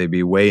know, they'd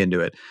be way into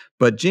it.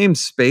 But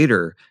James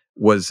Spader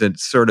was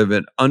sort of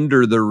an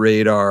under the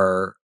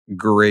radar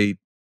great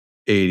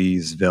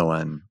 80s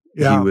villain.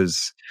 Yeah. He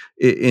was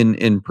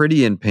in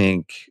Pretty in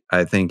Pink.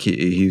 I think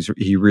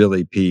he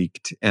really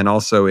peaked, and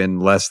also in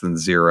Less Than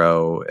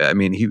Zero. I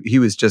mean, he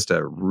was just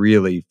a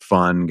really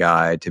fun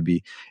guy to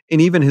be,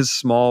 and even his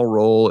small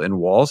role in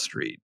Wall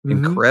Street,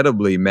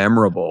 incredibly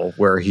memorable,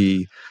 where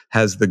he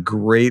has the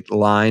great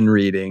line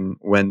reading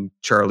when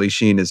Charlie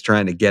Sheen is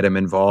trying to get him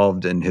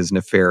involved in his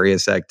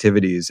nefarious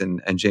activities, and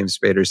James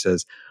Spader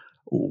says,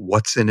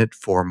 "What's in it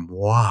for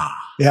moi?"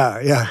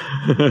 Yeah.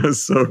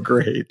 So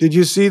great. Did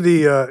you see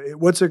the,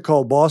 what's it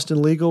called?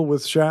 Boston Legal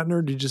with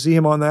Shatner? Did you see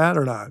him on that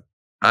or not?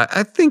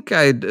 I think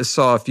I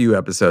saw a few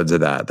episodes of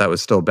that. That was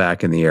still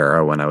back in the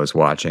era when I was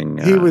watching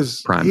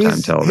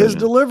primetime television. His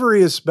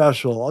delivery is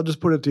special. I'll just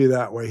put it to you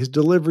that way. His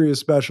delivery is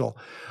special.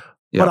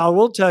 Yep. But I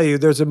will tell you,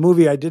 there's a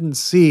movie I didn't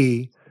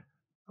see,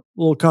 a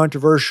little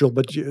controversial,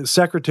 but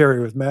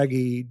Secretary with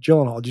Maggie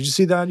Gyllenhaal. Did you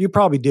see that? You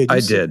probably did. I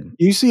did.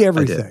 You see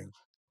everything.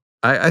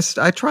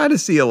 I try to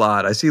see a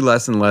lot. I see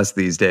less and less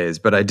these days,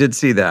 but I did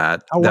see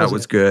that. That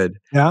was good.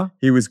 Yeah.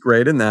 He was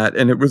great in that.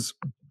 And it was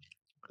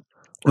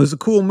a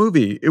cool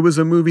movie. It was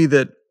a movie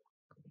that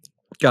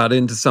got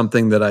into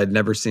something that I'd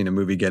never seen a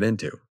movie get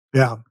into.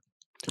 Yeah.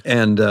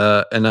 And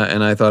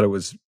I thought it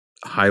was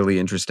highly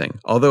interesting.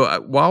 Although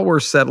while we're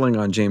settling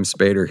on James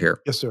Spader here.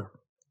 Yes, sir.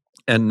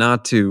 And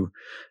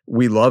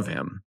we love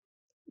him,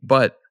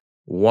 but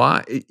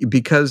why?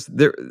 Because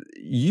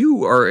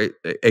you are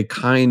a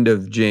kind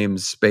of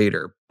James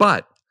Spader,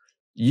 but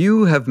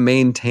you have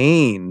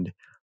maintained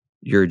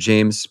your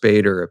James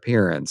Spader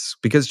appearance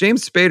because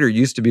James Spader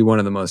used to be one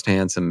of the most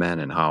handsome men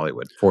in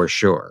Hollywood, for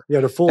sure. He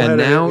had a full head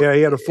of hair. Yeah,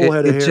 he had a full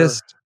head of hair.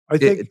 I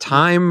think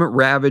time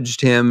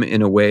ravaged him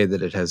in a way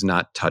that it has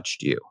not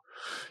touched you.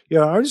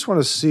 Yeah, I just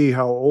want to see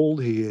how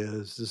old he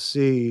is to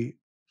see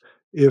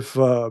if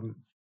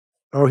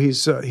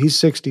he's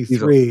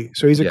 63.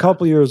 So he's a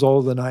couple years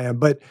older than I am,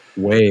 but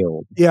way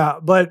old. Yeah,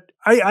 but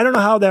I don't know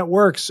how that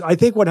works. I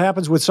think what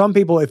happens with some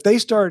people, if they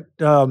start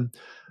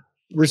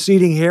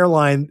receding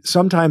hairline,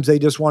 sometimes they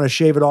just want to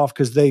shave it off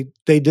because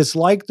they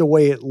dislike the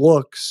way it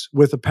looks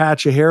with a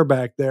patch of hair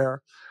back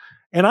there.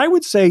 And I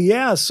would say,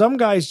 yeah, some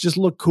guys just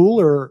look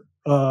cooler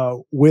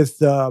with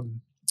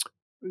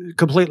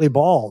completely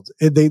bald.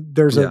 I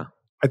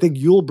think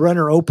Yul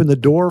Brynner opened the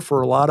door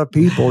for a lot of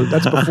people.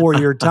 That's before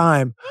your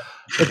time.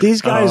 But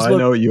these guys I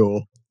know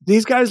Yul.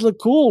 These guys look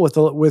cool with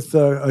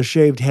a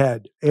shaved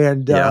head.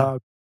 And,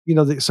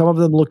 some of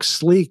them look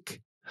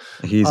sleek.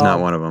 He's not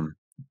one of them.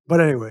 But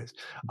anyways,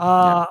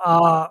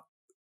 I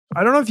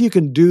don't know if you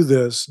can do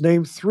this.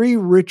 Name 3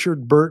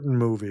 Richard Burton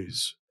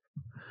movies.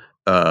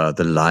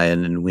 The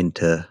Lion in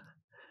Winter.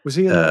 Was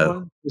he in that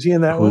one? Was he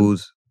in that one?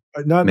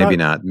 Maybe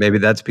not. Maybe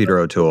that's Peter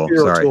O'Toole. Peter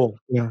Sorry. O'Toole.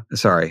 Yeah.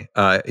 Sorry.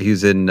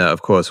 He's in,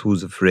 of course,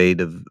 Who's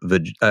Afraid of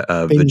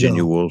Virginia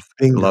Bingo. Woolf.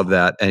 Bingo. Love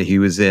that. And he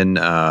was in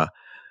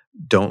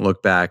Don't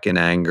Look Back in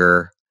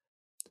Anger.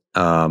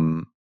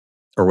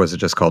 Or was it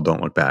just called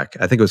Don't Look Back?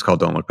 I think it was called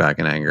Don't Look Back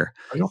in Anger.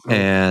 I don't know.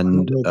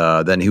 And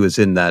then he was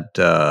in that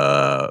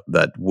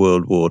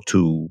World War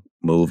II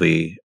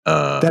movie.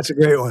 That's a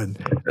great one.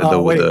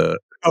 Wait.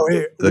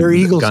 Where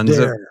Eagles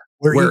Dare.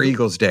 Where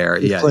Eagles Dare.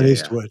 Yeah. Clint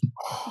Eastwood.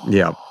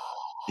 Yeah.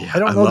 I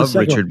don't know. Love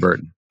Richard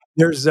Burton.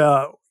 There's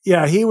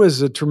he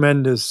was a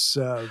tremendous.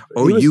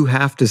 You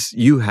have to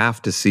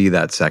see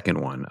that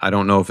second one. I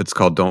don't know if it's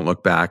called Don't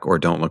Look Back or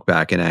Don't Look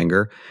Back in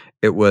Anger.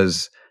 It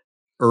was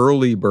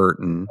early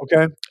Burton.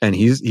 Okay. And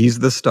he's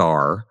the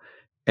star.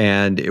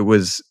 And it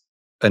was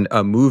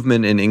a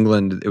movement in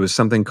England. It was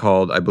something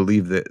called, I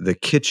believe, the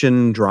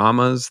kitchen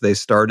dramas. They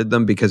started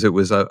them because it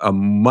was a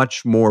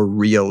much more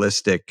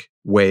realistic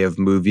way of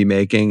movie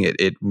making.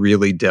 It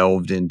really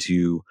delved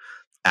into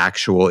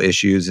actual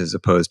issues as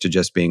opposed to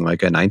just being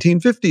like a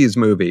 1950s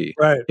movie.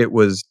 Right.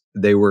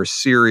 They were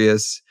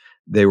serious,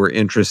 they were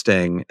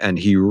interesting, and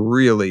he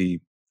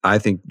really, I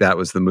think that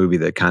was the movie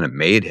that kind of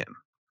made him.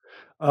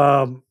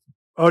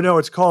 Oh no,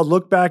 it's called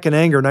Look Back in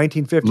Anger,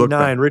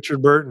 1959,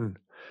 Richard Burton.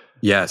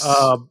 Yes.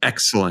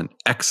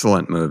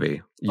 Excellent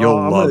movie. You'll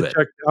love it.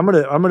 I'm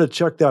gonna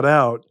check that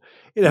out.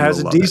 It has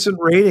a decent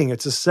rating.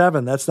 It's a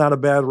 7. That's not a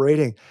bad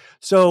rating.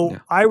 So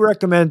I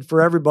recommend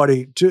for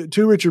everybody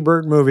two Richard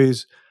Burton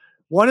movies.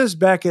 One is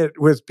Beckett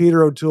with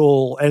Peter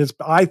O'Toole, and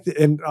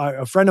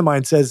a friend of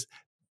mine says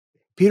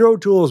Peter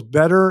O'Toole is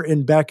better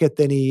in Beckett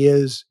than he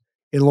is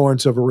in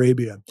Lawrence of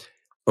Arabia.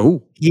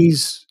 Oh,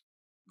 he's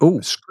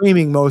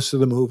screaming most of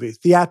the movie,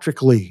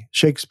 theatrically,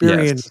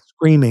 Shakespearean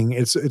screaming.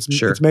 It's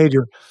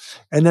major.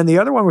 And then the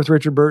other one with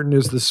Richard Burton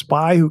is The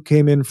Spy Who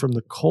Came In From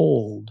the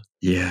Cold.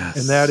 Yes.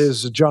 And that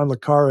is John le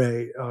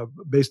Carré,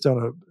 based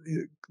on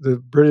the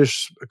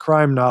British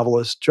crime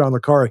novelist, John le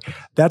Carré.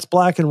 That's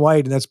black and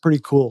white, and that's pretty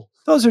cool.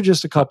 Those are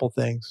just a couple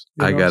things.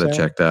 I got to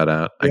check that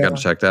out.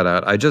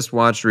 I just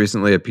watched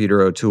recently a Peter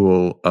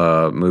O'Toole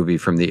movie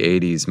from the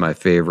 80s, my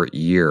favorite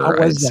year.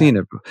 I'd seen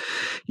it.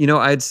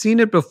 I'd seen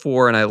it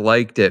before and I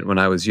liked it when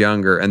I was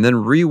younger. And then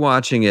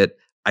rewatching it,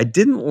 I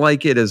didn't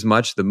like it as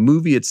much. The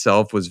movie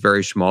itself was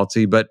very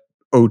schmaltzy, but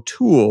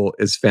O'Toole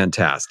is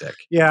fantastic.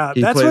 Yeah.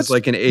 He plays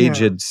like an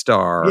aged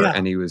star,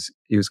 and he was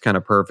kind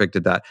of perfect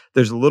at that.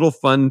 There's a little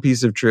fun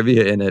piece of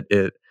trivia in it.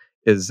 It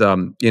is,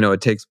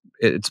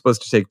 it's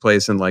supposed to take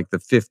place in like the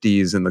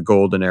 50s in the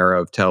golden era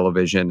of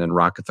television and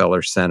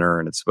Rockefeller Center.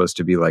 And it's supposed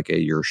to be like a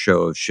Your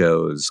Show of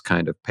Shows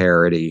kind of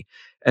parody.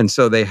 And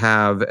so they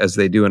have, as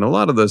they do in a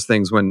lot of those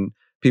things, when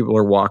people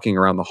are walking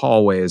around the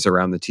hallways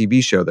around the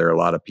TV show, there are a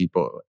lot of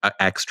people,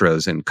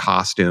 extras in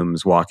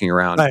costumes walking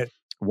around. Right.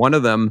 One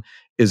of them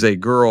is a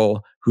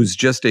girl who's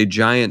just a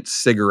giant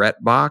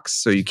cigarette box.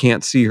 So you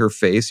can't see her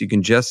face. You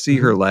can just see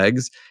her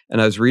legs.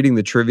 And I was reading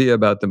the trivia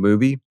about the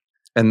movie,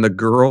 and the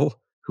girl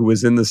who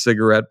was in the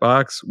cigarette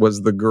box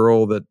was the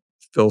girl that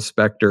Phil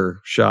Spector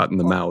shot in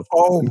the mouth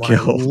and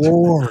killed.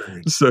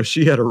 Lord. So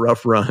she had a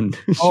rough run.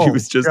 She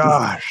was just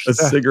a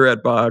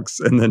cigarette box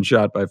and then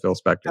shot by Phil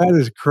Spector. That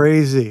is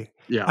crazy.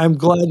 Yeah. I'm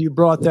glad you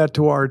brought that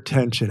to our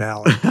attention,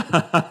 Alec.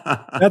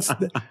 That's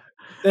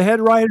the head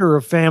writer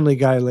of Family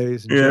Guy,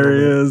 ladies and gentlemen.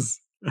 There he is.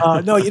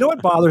 No, you know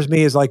what bothers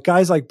me is like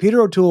guys like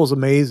Peter O'Toole is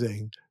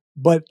amazing,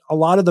 but a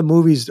lot of the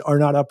movies are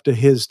not up to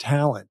his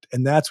talent.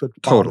 And that's what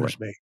bothers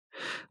me.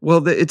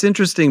 Well, it's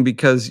interesting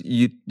because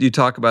you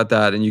talk about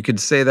that, and you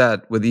could say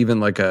that with even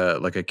like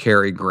a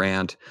Cary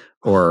Grant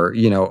or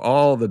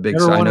all the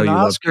big. I know you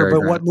love Cary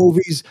Grant. What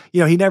movies?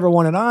 He never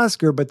won an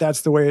Oscar, but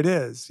that's the way it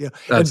is. Yeah,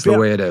 that's the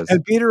way it is.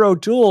 And Peter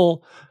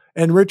O'Toole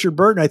and Richard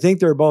Burton, I think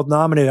they're both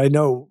nominated. I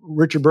know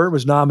Richard Burton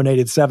was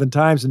nominated 7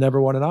 times and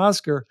never won an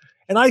Oscar.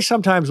 And I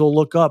sometimes will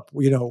look up,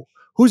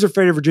 Who's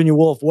Afraid of Virginia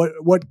Woolf?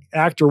 What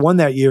actor won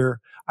that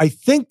year? I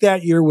think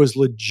that year was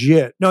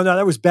legit. No,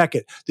 that was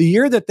Beckett. The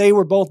year that they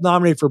were both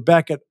nominated for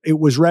Beckett, it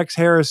was Rex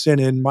Harrison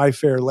in My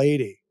Fair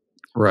Lady.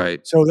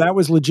 Right. So that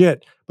was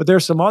legit. But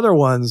there's some other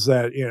ones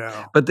that,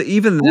 But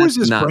who is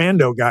this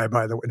Brando guy,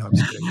 by the way? No, I'm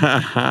just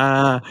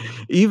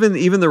kidding.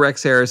 even the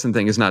Rex Harrison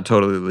thing is not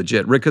totally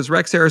legit, because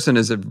Rex Harrison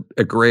is a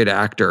great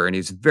actor and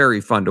he's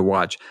very fun to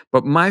watch.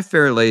 But My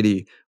Fair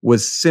Lady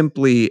was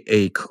simply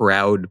a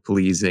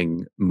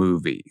crowd-pleasing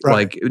movie. Right.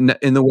 Like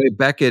in the way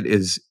Beckett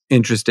is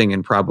interesting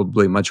and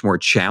probably much more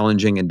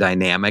challenging and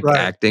dynamic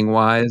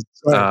acting-wise.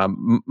 Right.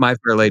 My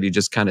Fair Lady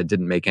just kind of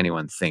didn't make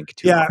anyone think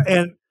too much.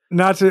 And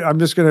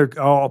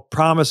I'll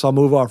promise I'll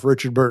move off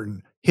Richard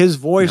Burton. His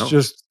voice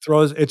just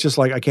throws, it's just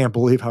like, I can't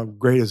believe how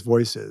great his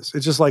voice is.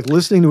 It's just like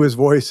listening to his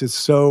voice is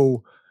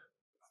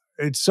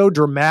it's so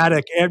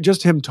dramatic. And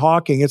just him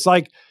talking. It's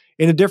like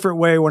in a different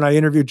way, when I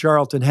interviewed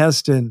Charlton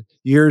Heston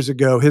years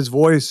ago, his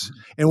voice,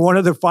 and one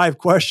of the 5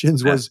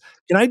 questions was,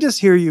 can I just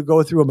hear you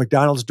go through a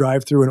McDonald's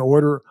drive-through and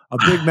order a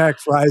Big Mac,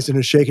 fries, and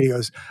a shake? And he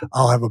goes,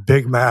 I'll have a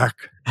Big Mac.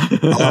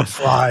 I'll have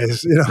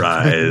fries.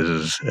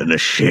 Fries and a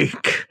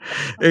shake.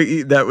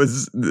 That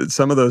was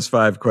some of those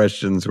 5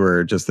 questions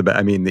were just about.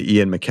 I mean, the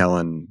Ian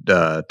McKellen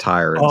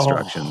tire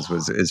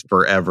instructions is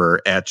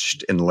forever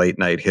etched in late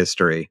night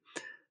history.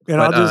 And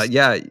but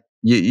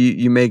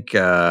you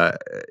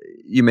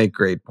make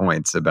great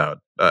points about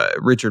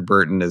Richard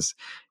Burton. Is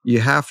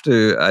you have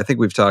to. I think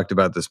we've talked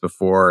about this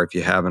before. If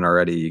you haven't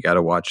already, you got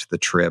to watch The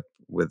Trip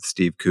with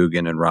Steve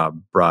Coogan and Rob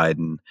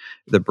Brydon,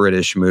 the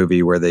British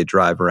movie where they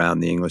drive around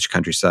the English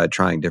countryside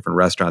trying different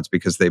restaurants,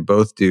 because they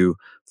both do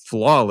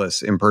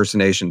flawless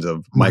impersonations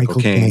of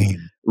Michael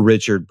Caine,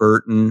 Richard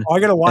Burton.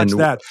 I got to watch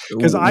that,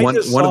 because one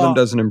of them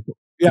doesn't.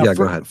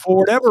 Go ahead. For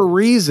whatever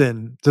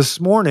reason, this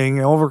morning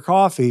over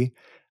coffee,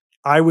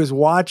 I was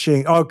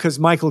watching. Because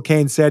Michael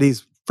Caine said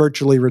he's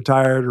virtually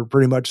retired, or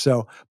pretty much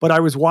so. But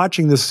I was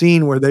watching the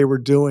scene where they were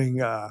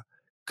doing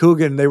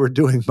Coogan. They were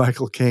doing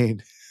Michael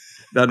Caine.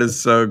 That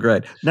is so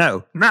great.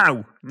 No.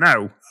 Oh.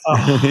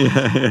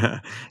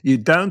 Yeah. You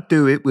don't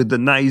do it with the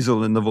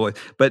nasal in the voice,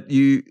 but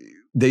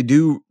they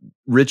do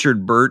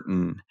Richard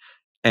Burton,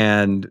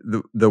 and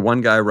the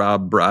one guy,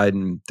 Rob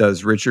Brydon,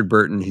 does Richard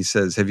Burton. He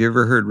says, have you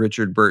ever heard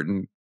Richard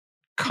Burton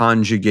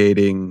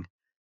conjugating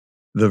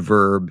the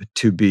verb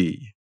to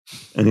be?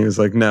 And he was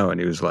like, no. And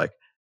he was like,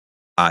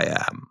 I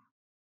am.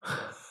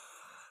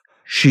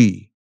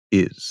 She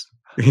is.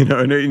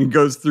 And he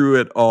goes through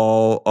it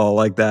all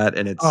like that,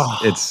 and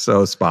it's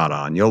so spot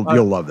on. You'll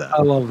love that.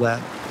 I love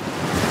that.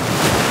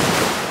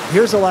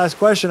 Here's the last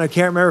question. I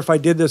can't remember if I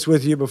did this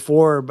with you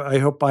before, but I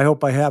hope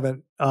I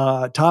haven't.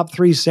 Top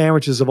 3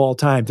 sandwiches of all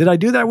time. Did I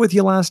do that with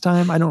you last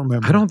time? I don't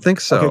remember. I don't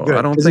think so. Okay, good.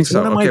 I don't think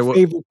so. One of my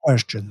favorite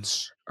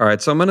questions. All right,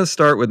 so I'm going to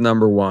start with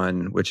number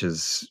 1, which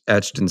is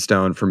etched in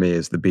stone for me,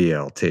 is the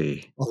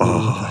BLT.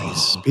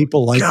 Nice.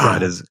 People like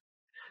that. Is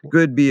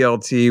good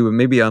BLT,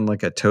 maybe on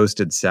like a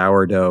toasted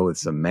sourdough with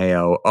some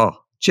mayo. Oh,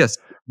 just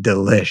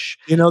delish.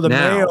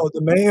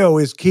 The mayo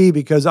is key,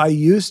 because I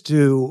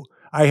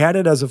had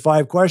it as a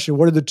 5 question.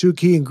 What are the 2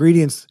 key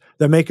ingredients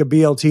that make a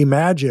BLT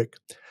magic?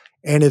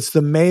 And it's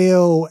the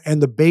mayo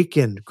and the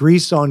bacon,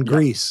 grease on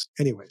grease.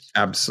 Anyways.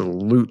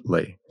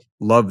 Absolutely.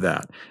 Love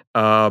that.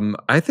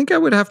 I think I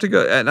would have to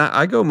go, and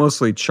I go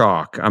mostly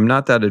chalk. I'm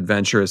not that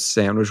adventurous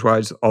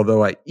sandwich-wise,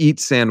 although I eat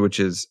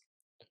sandwiches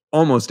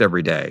almost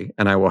every day,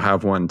 and I will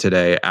have one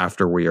today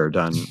after we are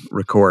done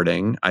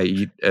recording. I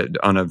eat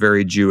on a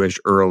very Jewish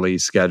early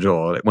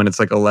schedule. When it's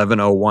like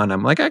 11:01,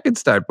 I'm like, I could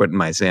start putting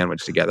my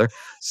sandwich together.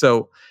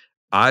 So,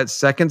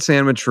 second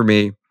sandwich for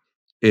me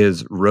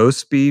is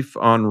roast beef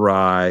on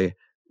rye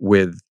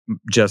with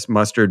just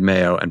mustard,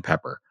 mayo, and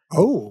pepper.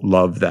 Oh,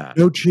 love that.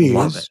 No cheese.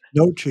 Love it.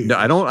 No cheese. No,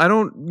 I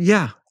don't.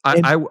 Yeah.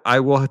 I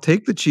will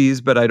take the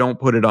cheese, but I don't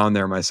put it on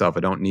there myself.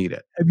 I don't need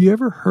it. Have you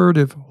ever heard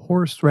of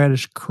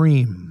horseradish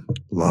cream?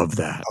 Love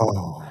that.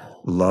 Oh.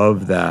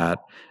 Love that.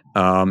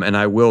 And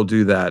I will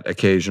do that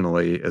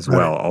occasionally as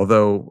well.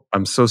 Although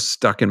I'm so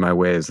stuck in my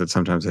ways that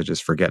sometimes I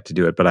just forget to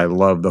do it. But I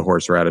love the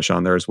horseradish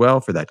on there as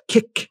well for that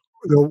kick.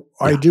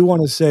 I do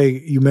want to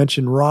say, you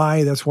mentioned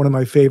rye. That's one of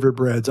my favorite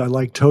breads. I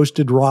like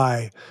toasted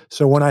rye.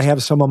 So when I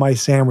have some of my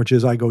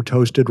sandwiches, I go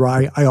toasted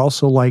rye. I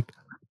also like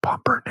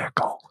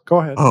pumpernickel. Go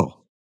ahead. Oh.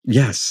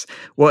 Yes.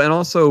 Well, and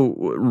also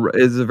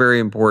is a very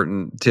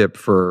important tip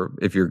for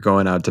if you're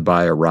going out to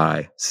buy a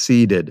rye.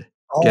 Seeded.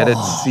 Get it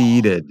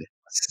seeded.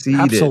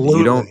 Seeded.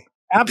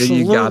 Absolutely.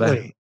 You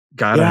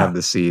gotta have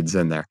the seeds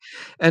in there.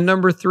 And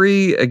number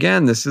 3,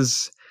 again,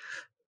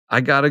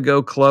 I gotta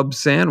go club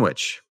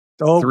sandwich.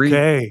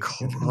 Okay.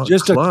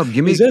 Just club.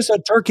 Is this a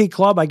turkey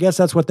club? I guess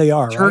that's what they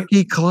are, Turkey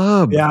right?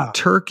 club. Yeah.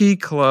 Turkey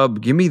club.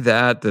 Give me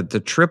that.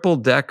 The triple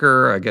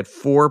decker. I get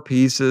 4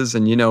 pieces.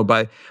 And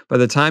by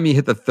the time you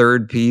hit the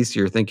 3rd piece,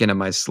 you're thinking, am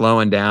I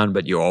slowing down?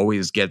 But you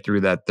always get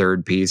through that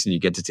 3rd piece, and you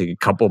get to take a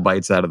couple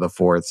bites out of the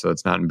 4th, so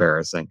it's not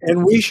embarrassing.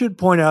 And we should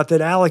point out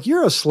that, Alec,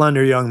 you're a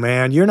slender young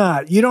man. You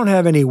don't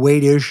have any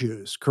weight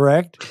issues,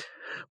 correct?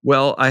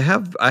 Well, I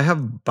have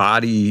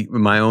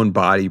my own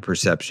body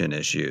perception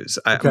issues.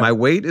 My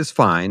weight is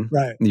fine.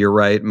 Right. You're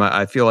right.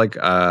 I feel like,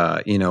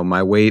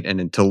 my weight,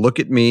 and to look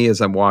at me as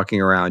I'm walking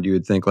around, you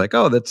would think like,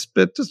 oh, that's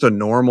just a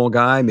normal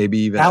guy, maybe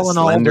even Alan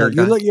a slender Alda.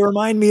 guy. You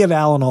remind me of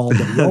Alan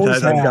Alda.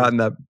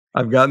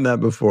 I've gotten that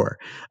before.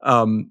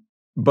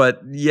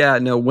 But yeah,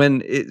 no,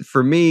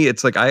 for me,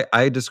 it's like,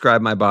 I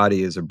describe my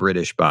body as a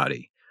British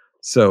body.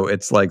 So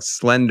it's like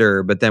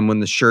slender, but then when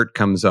the shirt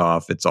comes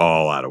off, it's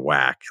all out of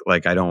whack.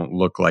 Like I don't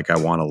look like I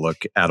want to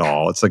look at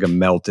all. It's like a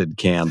melted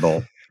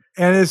candle.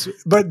 And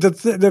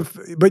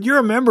but you're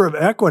a member of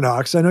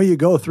Equinox. I know you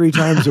go 3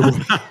 times a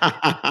week.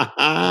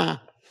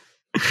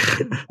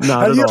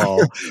 Not at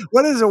all.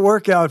 What is a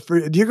workout for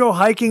you? Do you go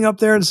hiking up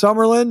there in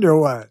Summerlin or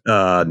what?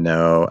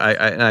 No.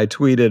 I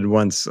tweeted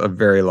once a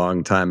very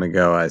long time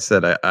ago. I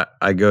said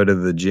I go to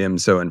the gym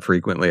so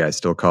infrequently I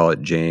still call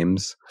it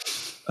James.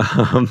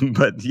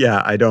 But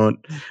yeah, I don't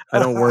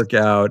work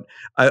out.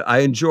 I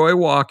enjoy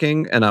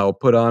walking, and I'll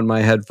put on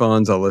my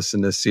headphones. I'll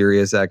listen to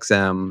Sirius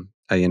XM,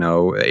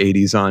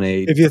 80s on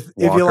 8. If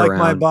you like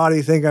my around.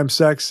 body, think I'm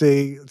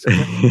sexy.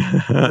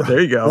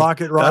 There you go.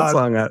 Rocket Rod.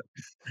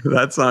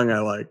 That song I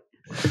like.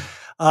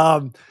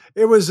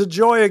 It was a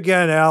joy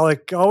again,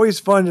 Alec. Always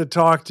fun to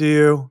talk to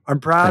you. I'm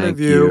proud of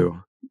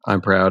you.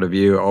 I'm proud of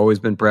you. Always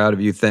been proud of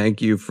you.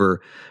 Thank you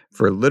for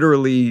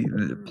literally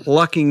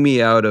plucking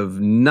me out of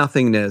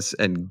nothingness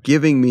and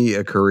giving me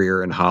a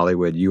career in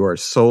Hollywood. You are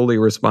solely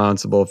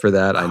responsible for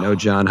that. I know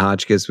John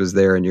Hotchkiss was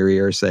there in your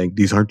ear saying,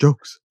 "These aren't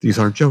jokes. These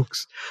aren't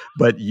jokes."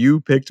 But you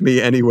picked me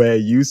anyway.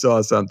 You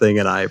saw something,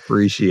 and I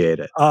appreciate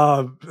it.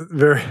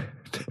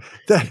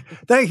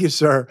 Thank you,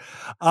 sir.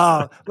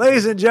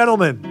 Ladies and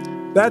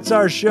gentlemen, that's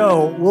our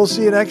show. We'll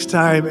see you next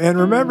time. And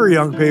remember,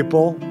 young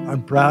people,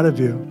 I'm proud of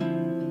you.